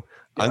 I'm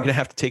going to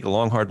have to take a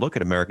long, hard look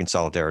at American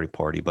Solidarity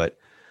Party, but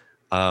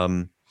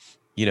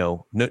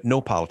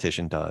no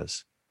politician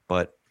does.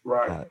 But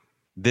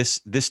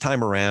this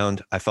time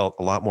around, I felt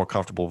a lot more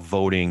comfortable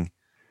voting,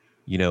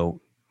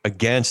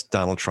 against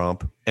Donald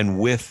Trump and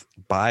with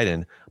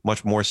Biden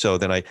much more so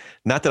than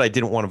not that I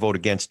didn't want to vote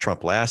against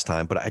Trump last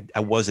time, but I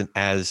wasn't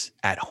as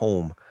at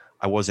home.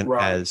 I wasn't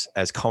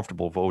as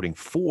comfortable voting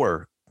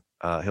for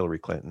Hillary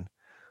Clinton.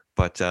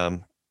 But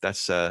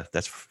that's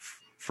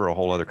for a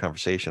whole other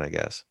conversation, I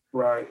guess.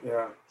 Right.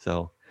 Yeah.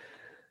 So,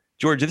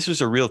 George, this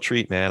was a real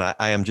treat, man.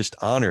 I am just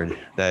honored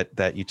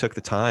that you took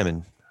the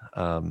time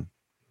and,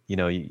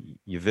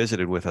 you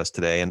visited with us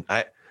today. And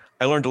I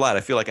learned a lot.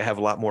 I feel like I have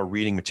a lot more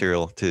reading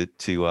material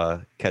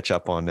to catch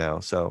up on now.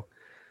 So,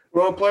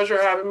 well,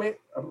 pleasure having me.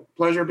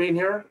 Pleasure being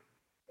here.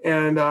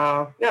 And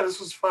this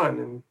was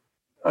fun.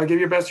 And give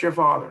your best to your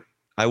father.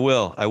 I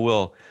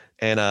will.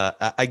 And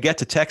I get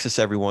to Texas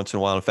every once in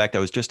a while. In fact, I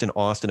was just in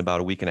Austin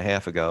about a week and a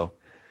half ago.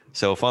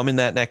 So if I'm in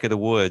that neck of the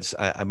woods,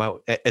 I might,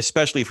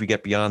 especially if we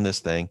get beyond this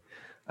thing,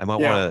 I might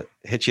want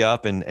to hit you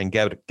up and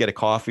get a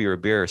coffee or a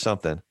beer or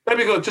something. That'd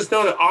be good. Just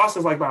know that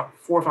Austin's like about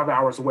 4 or 5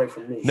 hours away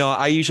from me. No,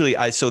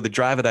 so the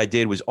drive that I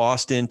did was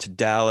Austin to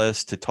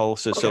Dallas to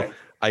Tulsa. Okay. So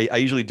I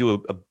usually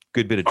do a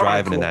good bit of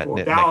driving in that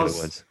neck of the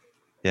woods.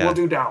 Yeah. We'll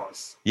do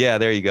Dallas. Yeah,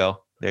 there you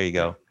go.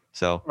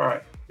 So all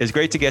right. It's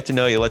great to get to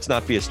know you. Let's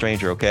not be a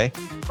stranger, okay?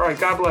 All right.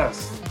 God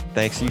bless.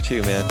 Thanks. You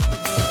too, man.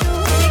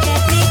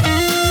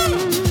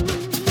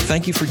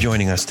 Thank you for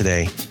joining us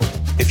today.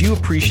 If you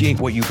appreciate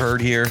what you've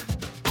heard here,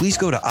 please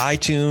go to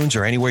iTunes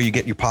or anywhere you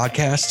get your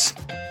podcasts.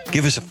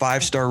 Give us a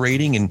 5-star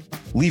rating and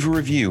leave a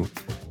review.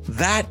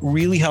 That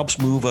really helps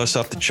move us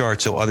up the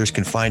chart so others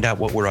can find out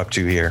what we're up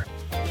to here.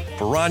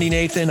 For Ronnie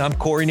Nathan, I'm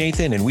Corey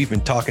Nathan, and we've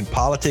been talking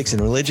politics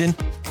and religion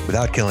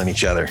without killing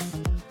each other.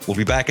 We'll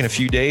be back in a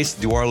few days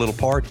to do our little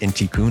part in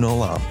Tikkun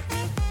Olam.